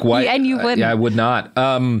 Like what? And you wouldn't. I would not.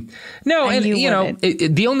 No, and you know,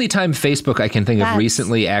 the only time Facebook I can think of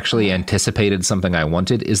recently actually anticipated something I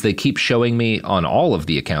wanted is they keep showing me on all of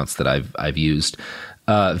the accounts that I've used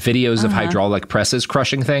videos of hydraulic presses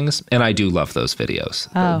crushing things, and I do love those videos.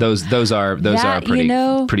 Those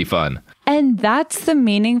are pretty fun. And that's the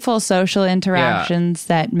meaningful social interactions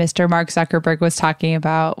that Mr. Mark Zuckerberg was talking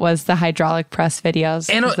about, was the hydraulic press videos.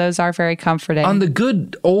 And those are very comforting. On the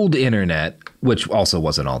good old internet, which also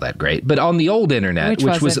wasn't all that great, but on the old internet,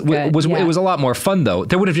 which was it was a lot more fun though.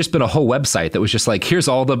 There would have just been a whole website that was just like, here's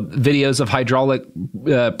all the videos of hydraulic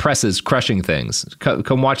presses crushing things.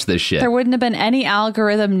 Come watch this shit. There wouldn't have been any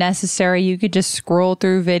algorithm necessary. You could just scroll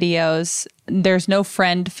through videos. There's no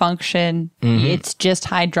friend function. Mm-hmm. It's just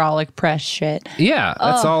hydraulic press shit. Yeah,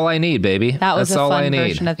 that's all I need, baby. That's all I need.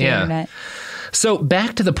 Version of the internet. So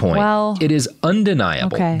back to the point, it is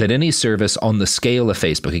undeniable that any service on the scale of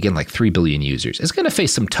Facebook, again, like 3 billion users, is going to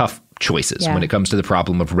face some tough choices when it comes to the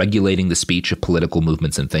problem of regulating the speech of political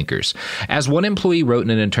movements and thinkers. As one employee wrote in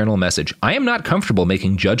an internal message, "I am not comfortable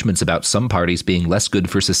making judgments about some parties being less good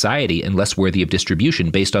for society and less worthy of distribution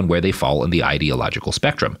based on where they fall in the ideological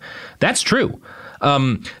spectrum." That's true.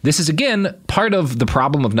 This is, again, part of the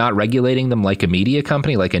problem of not regulating them like a media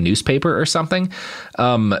company, like a newspaper or something.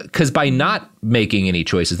 Because by not making any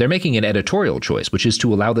choices, they're making an editorial choice, which is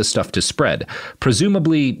to allow this stuff to spread.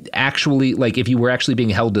 Presumably, actually, like if you were actually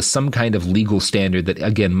being held to some kind of legal standard that,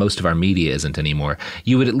 again, most of our media isn't anymore,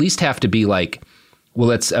 you would at least have to be like, well,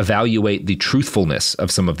 let's evaluate the truthfulness of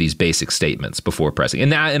some of these basic statements before pressing.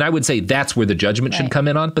 And I would say that's where the judgment should come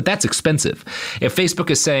in on, but that's expensive. If Facebook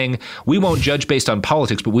is saying, we won't judge based on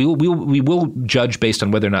politics, but we will judge based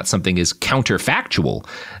on whether or not something is counterfactual,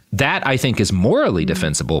 that I think is morally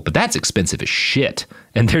defensible, but that's expensive as shit.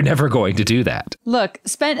 And they're never going to do that. Look,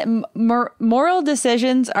 moral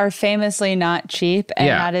decisions are famously not cheap, and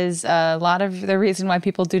that is a lot of the reason why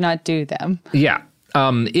people do not do them. Yeah.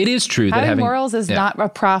 It is true that having morals is not a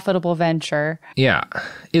profitable venture. Yeah,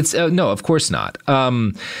 it's no, of course not.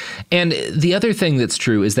 And the other thing that's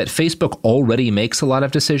true is that Facebook already makes a lot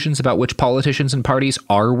of decisions about which politicians and parties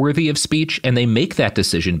are worthy of speech, and they make that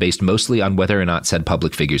decision based mostly on whether or not said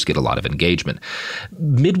public figures get a lot of engagement.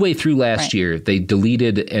 Midway through last year, they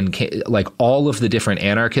deleted like all of the different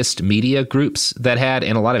anarchist media groups that had,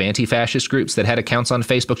 and a lot of anti-fascist groups that had accounts on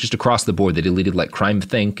Facebook just across the board. They deleted like Crime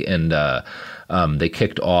Think and they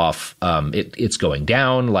kicked off It's Going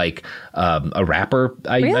Down, like a rapper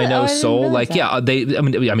I know, Soul. Like,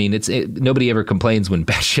 nobody ever complains when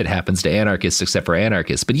bad shit happens to anarchists except for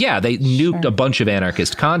anarchists. But yeah, they nuked a bunch of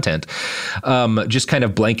anarchist content, just kind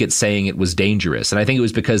of blanket saying it was dangerous. And I think it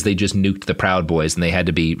was because they just nuked the Proud Boys and they had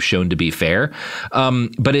to be shown to be fair.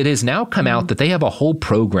 But it has now come out that they have a whole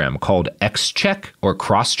program called X-Check or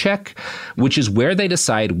Cross-Check, which is where they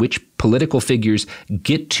decide which political figures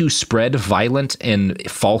get to spread violent and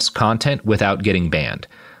false content without getting banned.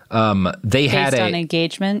 They had based on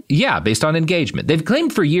engagement. Yeah, based on engagement. They've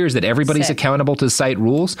claimed for years that everybody's accountable to site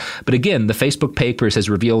rules. But again, the Facebook Papers has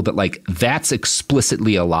revealed that like that's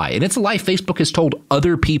explicitly a lie. And it's a lie Facebook has told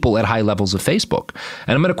other people at high levels of Facebook.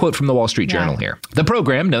 And I'm going to quote from the Wall Street Journal here. The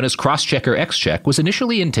program, known as Crosscheck or XCheck, was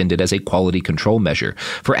initially intended as a quality control measure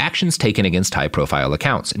for actions taken against high-profile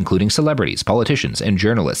accounts, including celebrities, politicians, and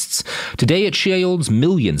journalists. Today, it shields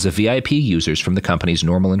millions of VIP users from the company's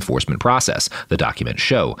normal enforcement process, the documents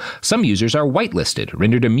show. Some users are whitelisted,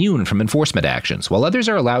 rendered immune from enforcement actions, while others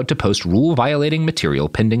are allowed to post rule-violating material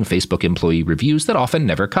pending Facebook employee reviews that often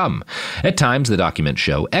never come. At times, the documents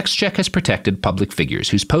show, XCheck has protected public figures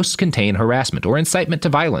whose posts contain harassment or incitement to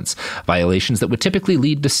violence, violations that would typically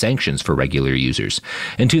lead to sanctions for regular users.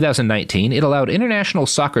 In 2019, it allowed international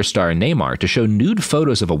soccer star Neymar to show nude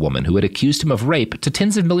photos of a woman who had accused him of rape to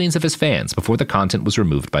tens of millions of his fans before the content was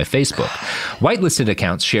removed by Facebook. Whitelisted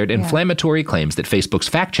accounts shared inflammatory claims that Facebook's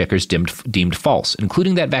fact-checkers deemed false,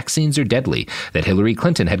 including that vaccines are deadly, that Hillary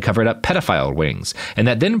Clinton had covered up pedophile rings, and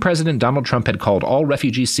that then-President Donald Trump had called all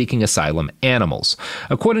refugees seeking asylum animals.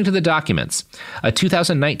 According to the documents, a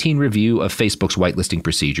 2019 review of Facebook's whitelisting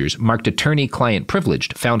procedures marked attorney-client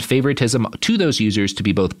privileged, found favoritism to those users to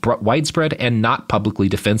be both widespread and not publicly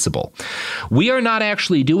defensible. We are not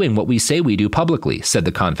actually doing what we say we do publicly, said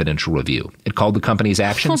the confidential review. It called the company's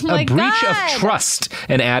actions a breach of trust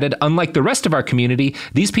and added, unlike the rest of our community,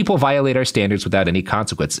 these people violate our standards without any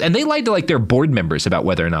consequence. And they lied to like their board members about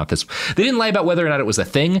whether or not they didn't lie about whether or not it was a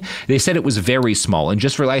thing. They said it was very small. And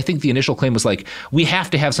just for, I think the initial claim was like, we have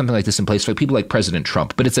to have something like this in place for people like President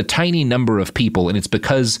Trump, but it's a tiny number of people. And it's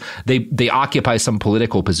because they occupy some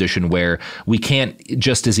political position where we can't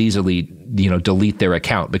just as easily, delete their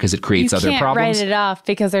account because it creates other problems. Write it off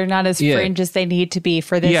because they're not as fringe as they need to be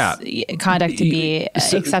for this conduct to be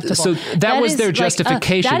acceptable. So that was their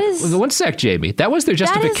justification. One sec, Jamie. That was their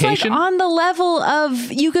justification. That is like on the level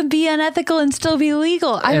of you can be unethical and still be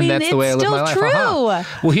legal. I mean, that's it's still true.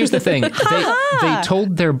 Well, here's the thing. They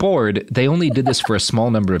told their board they only did this for a small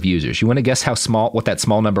number of users. You want to guess what that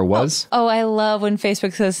small number was? Oh, I love when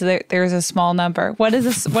Facebook says there's a small number. What is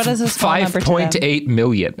a small number to them? 5.8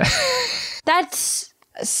 million. That's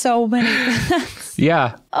so many.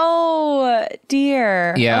 Yeah. Oh,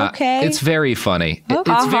 dear. Yeah. Okay. It's very funny.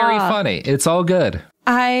 It's very funny. It's all good.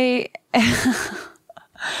 That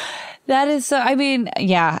is so, I mean,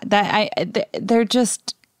 yeah, they're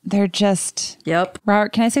just. Yep.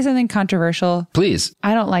 Robert, can I say something controversial? Please.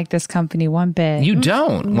 I don't like this company one bit. You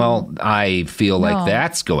don't? Well, I feel like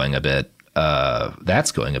that's going a bit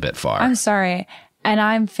far. I'm sorry. And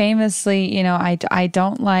I'm famously, I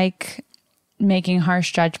don't like making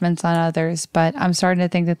harsh judgments on others, but I'm starting to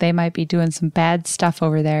think that they might be doing some bad stuff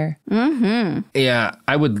over there. Mm-hmm. Yeah,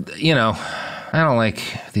 I would, I don't like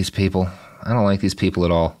these people. I don't like these people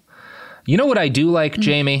at all. You know what I do like,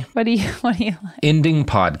 Jamie? What do you like? Ending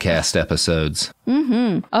podcast episodes.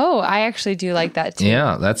 Mm-hmm. Oh, I actually do like that too.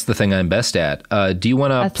 Yeah, that's the thing I'm best at. Do you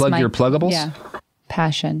want to plug your pluggables? Yeah,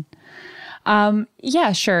 passion.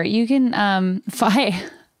 Yeah, sure. You can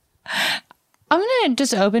I'm going to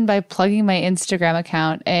just open by plugging my Instagram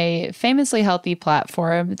account, a famously healthy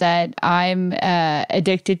platform that I'm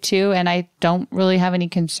addicted to, and I don't really have any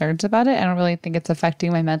concerns about it. I don't really think it's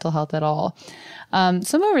affecting my mental health at all.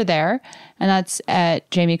 So I'm over there, and that's at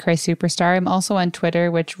Jamie Cray Superstar. I'm also on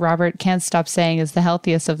Twitter, which Robert can't stop saying is the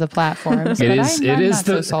healthiest of the platforms. I'm not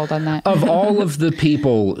so sold on that. Of all of the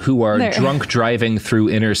people who are drunk driving through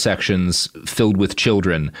intersections filled with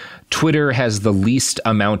children, Twitter has the least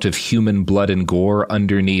amount of human blood and gore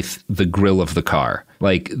underneath the grill of the car.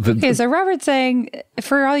 So Robert's saying,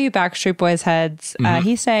 for all you Backstreet Boys heads,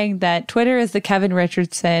 he's saying that Twitter is the Kevin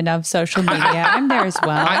Richardson of social media. I'm there as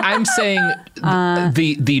well. I'm saying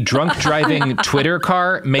the drunk driving Twitter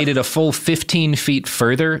car made it a full 15 feet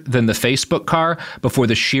further than the Facebook car before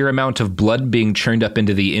the sheer amount of blood being churned up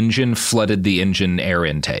into the engine flooded the engine air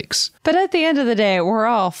intakes. But at the end of the day, we're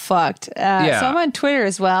all fucked. So I'm on Twitter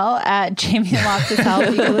as well, at Jamie Loftus Health.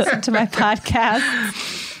 You can listen to my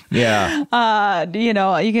podcast. Yeah. You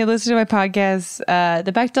can listen to my podcast,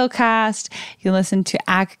 The Bechdel Cast. You can listen to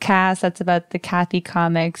ACCast. That's about the Kathy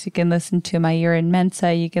comics. You can listen to my Urine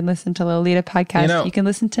Mensa. You can listen to Lolita podcast. You can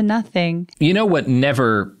listen to nothing. You know what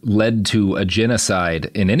never led to a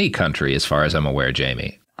genocide in any country, as far as I'm aware,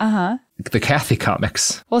 Jamie? the Kathy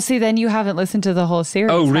comics. Well, see, then you haven't listened to the whole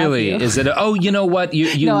series. Oh, really? Is it? Oh, you know what?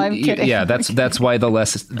 You no, I'm kidding. Yeah, that's why the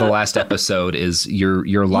last episode is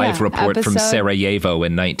your live report from Sarajevo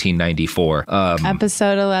in 1994.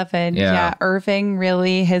 Episode 11. Yeah, Irving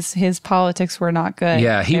really his politics were not good.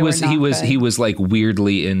 Yeah, he was like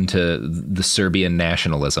weirdly into the Serbian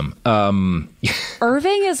nationalism.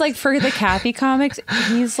 Irving is like, for the Kathy comics,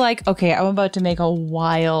 he's like, okay, I'm about to make a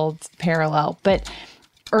wild parallel, but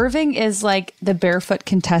Irving is like the Barefoot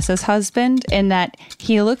Contessa's husband in that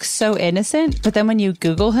he looks so innocent, but then when you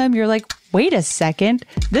Google him, you're like, wait a second,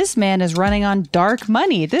 this man is running on dark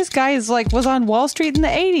money. This guy is like, was on Wall Street in the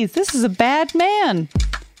 80s. This is a bad man.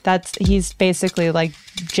 He's basically like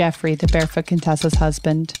Jeffrey, the Barefoot Contessa's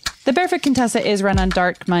husband. The Barefoot Contessa is run on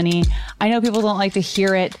dark money. I know people don't like to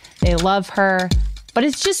hear it. They love her. But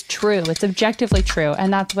it's just true. It's objectively true.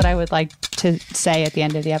 And that's what I would like to say at the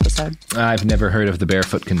end of the episode. I've never heard of the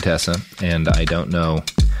Barefoot Contessa, and I don't know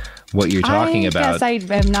what you're talking about. I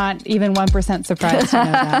guess I am not even 1% surprised to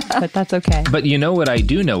know that, but that's okay. But you know what I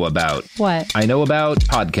do know about? What? I know about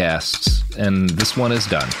podcasts, and this one is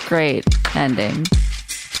done. Great ending.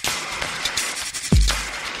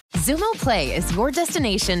 Xumo Play is your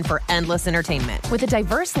destination for endless entertainment. With a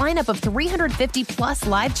diverse lineup of 350 plus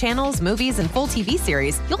live channels, movies, and full TV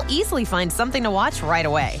series, you'll easily find something to watch right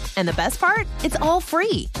away. And the best part? It's all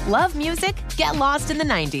free. Love music? Get lost in the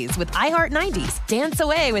 90s with iHeart 90s, dance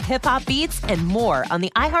away with hip-hop beats, and more on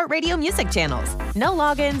the iHeartRadio music channels. No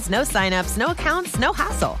logins, no signups, no accounts, no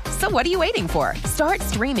hassle. So what are you waiting for? Start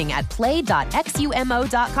streaming at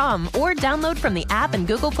play.xumo.com or download from the app and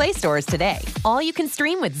Google Play stores today. All you can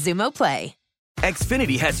stream with Xumo Play.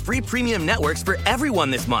 Xfinity has free premium networks for everyone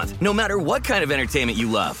this month, no matter what kind of entertainment you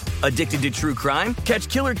love. Addicted to true crime? Catch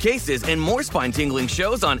killer cases and more spine-tingling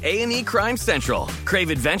shows on A&E Crime Central. Crave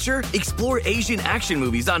adventure? Explore Asian action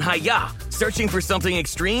movies on Hi-Ya. Searching for something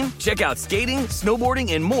extreme? Check out skating,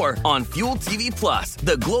 snowboarding, and more on Fuel TV Plus,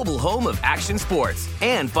 the global home of action sports.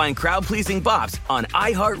 And find crowd-pleasing bops on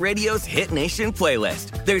iHeartRadio's Hit Nation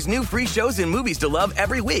playlist. There's new free shows and movies to love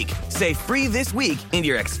every week. Say free this week in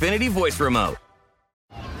your Xfinity voice remote.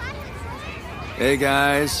 Hey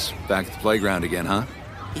guys, back at the playground again, huh?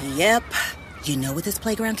 Yep. You know what this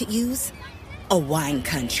playground could use? A wine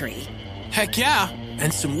country. Heck yeah,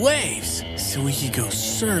 and some waves, so we could go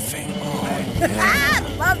surfing. Oh, yeah.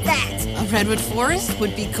 Ah, love that. A redwood forest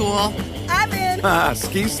would be cool. I'm in. Ah,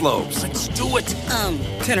 ski slopes. Let's do it.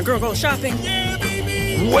 Can a girl go shopping? Yeah,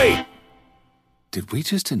 baby. Wait! Did we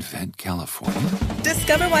just invent California?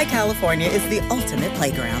 Discover why California is the ultimate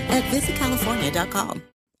playground at visitcalifornia.com.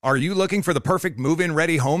 Are you looking for the perfect move-in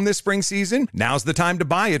ready home this spring season? Now's the time to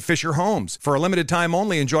buy at Fisher Homes. For a limited time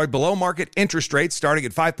only, enjoy below-market interest rates starting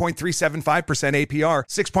at 5.375% APR,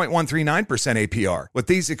 6.139% APR. With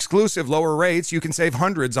these exclusive lower rates, you can save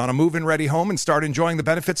hundreds on a move-in ready home and start enjoying the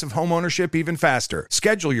benefits of home ownership even faster.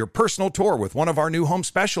 Schedule your personal tour with one of our new home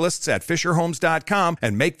specialists at FisherHomes.com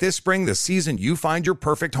and make this spring the season you find your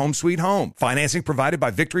perfect home sweet home. Financing provided by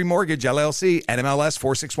Victory Mortgage, LLC, NMLS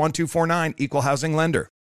 461249, Equal Housing Lender.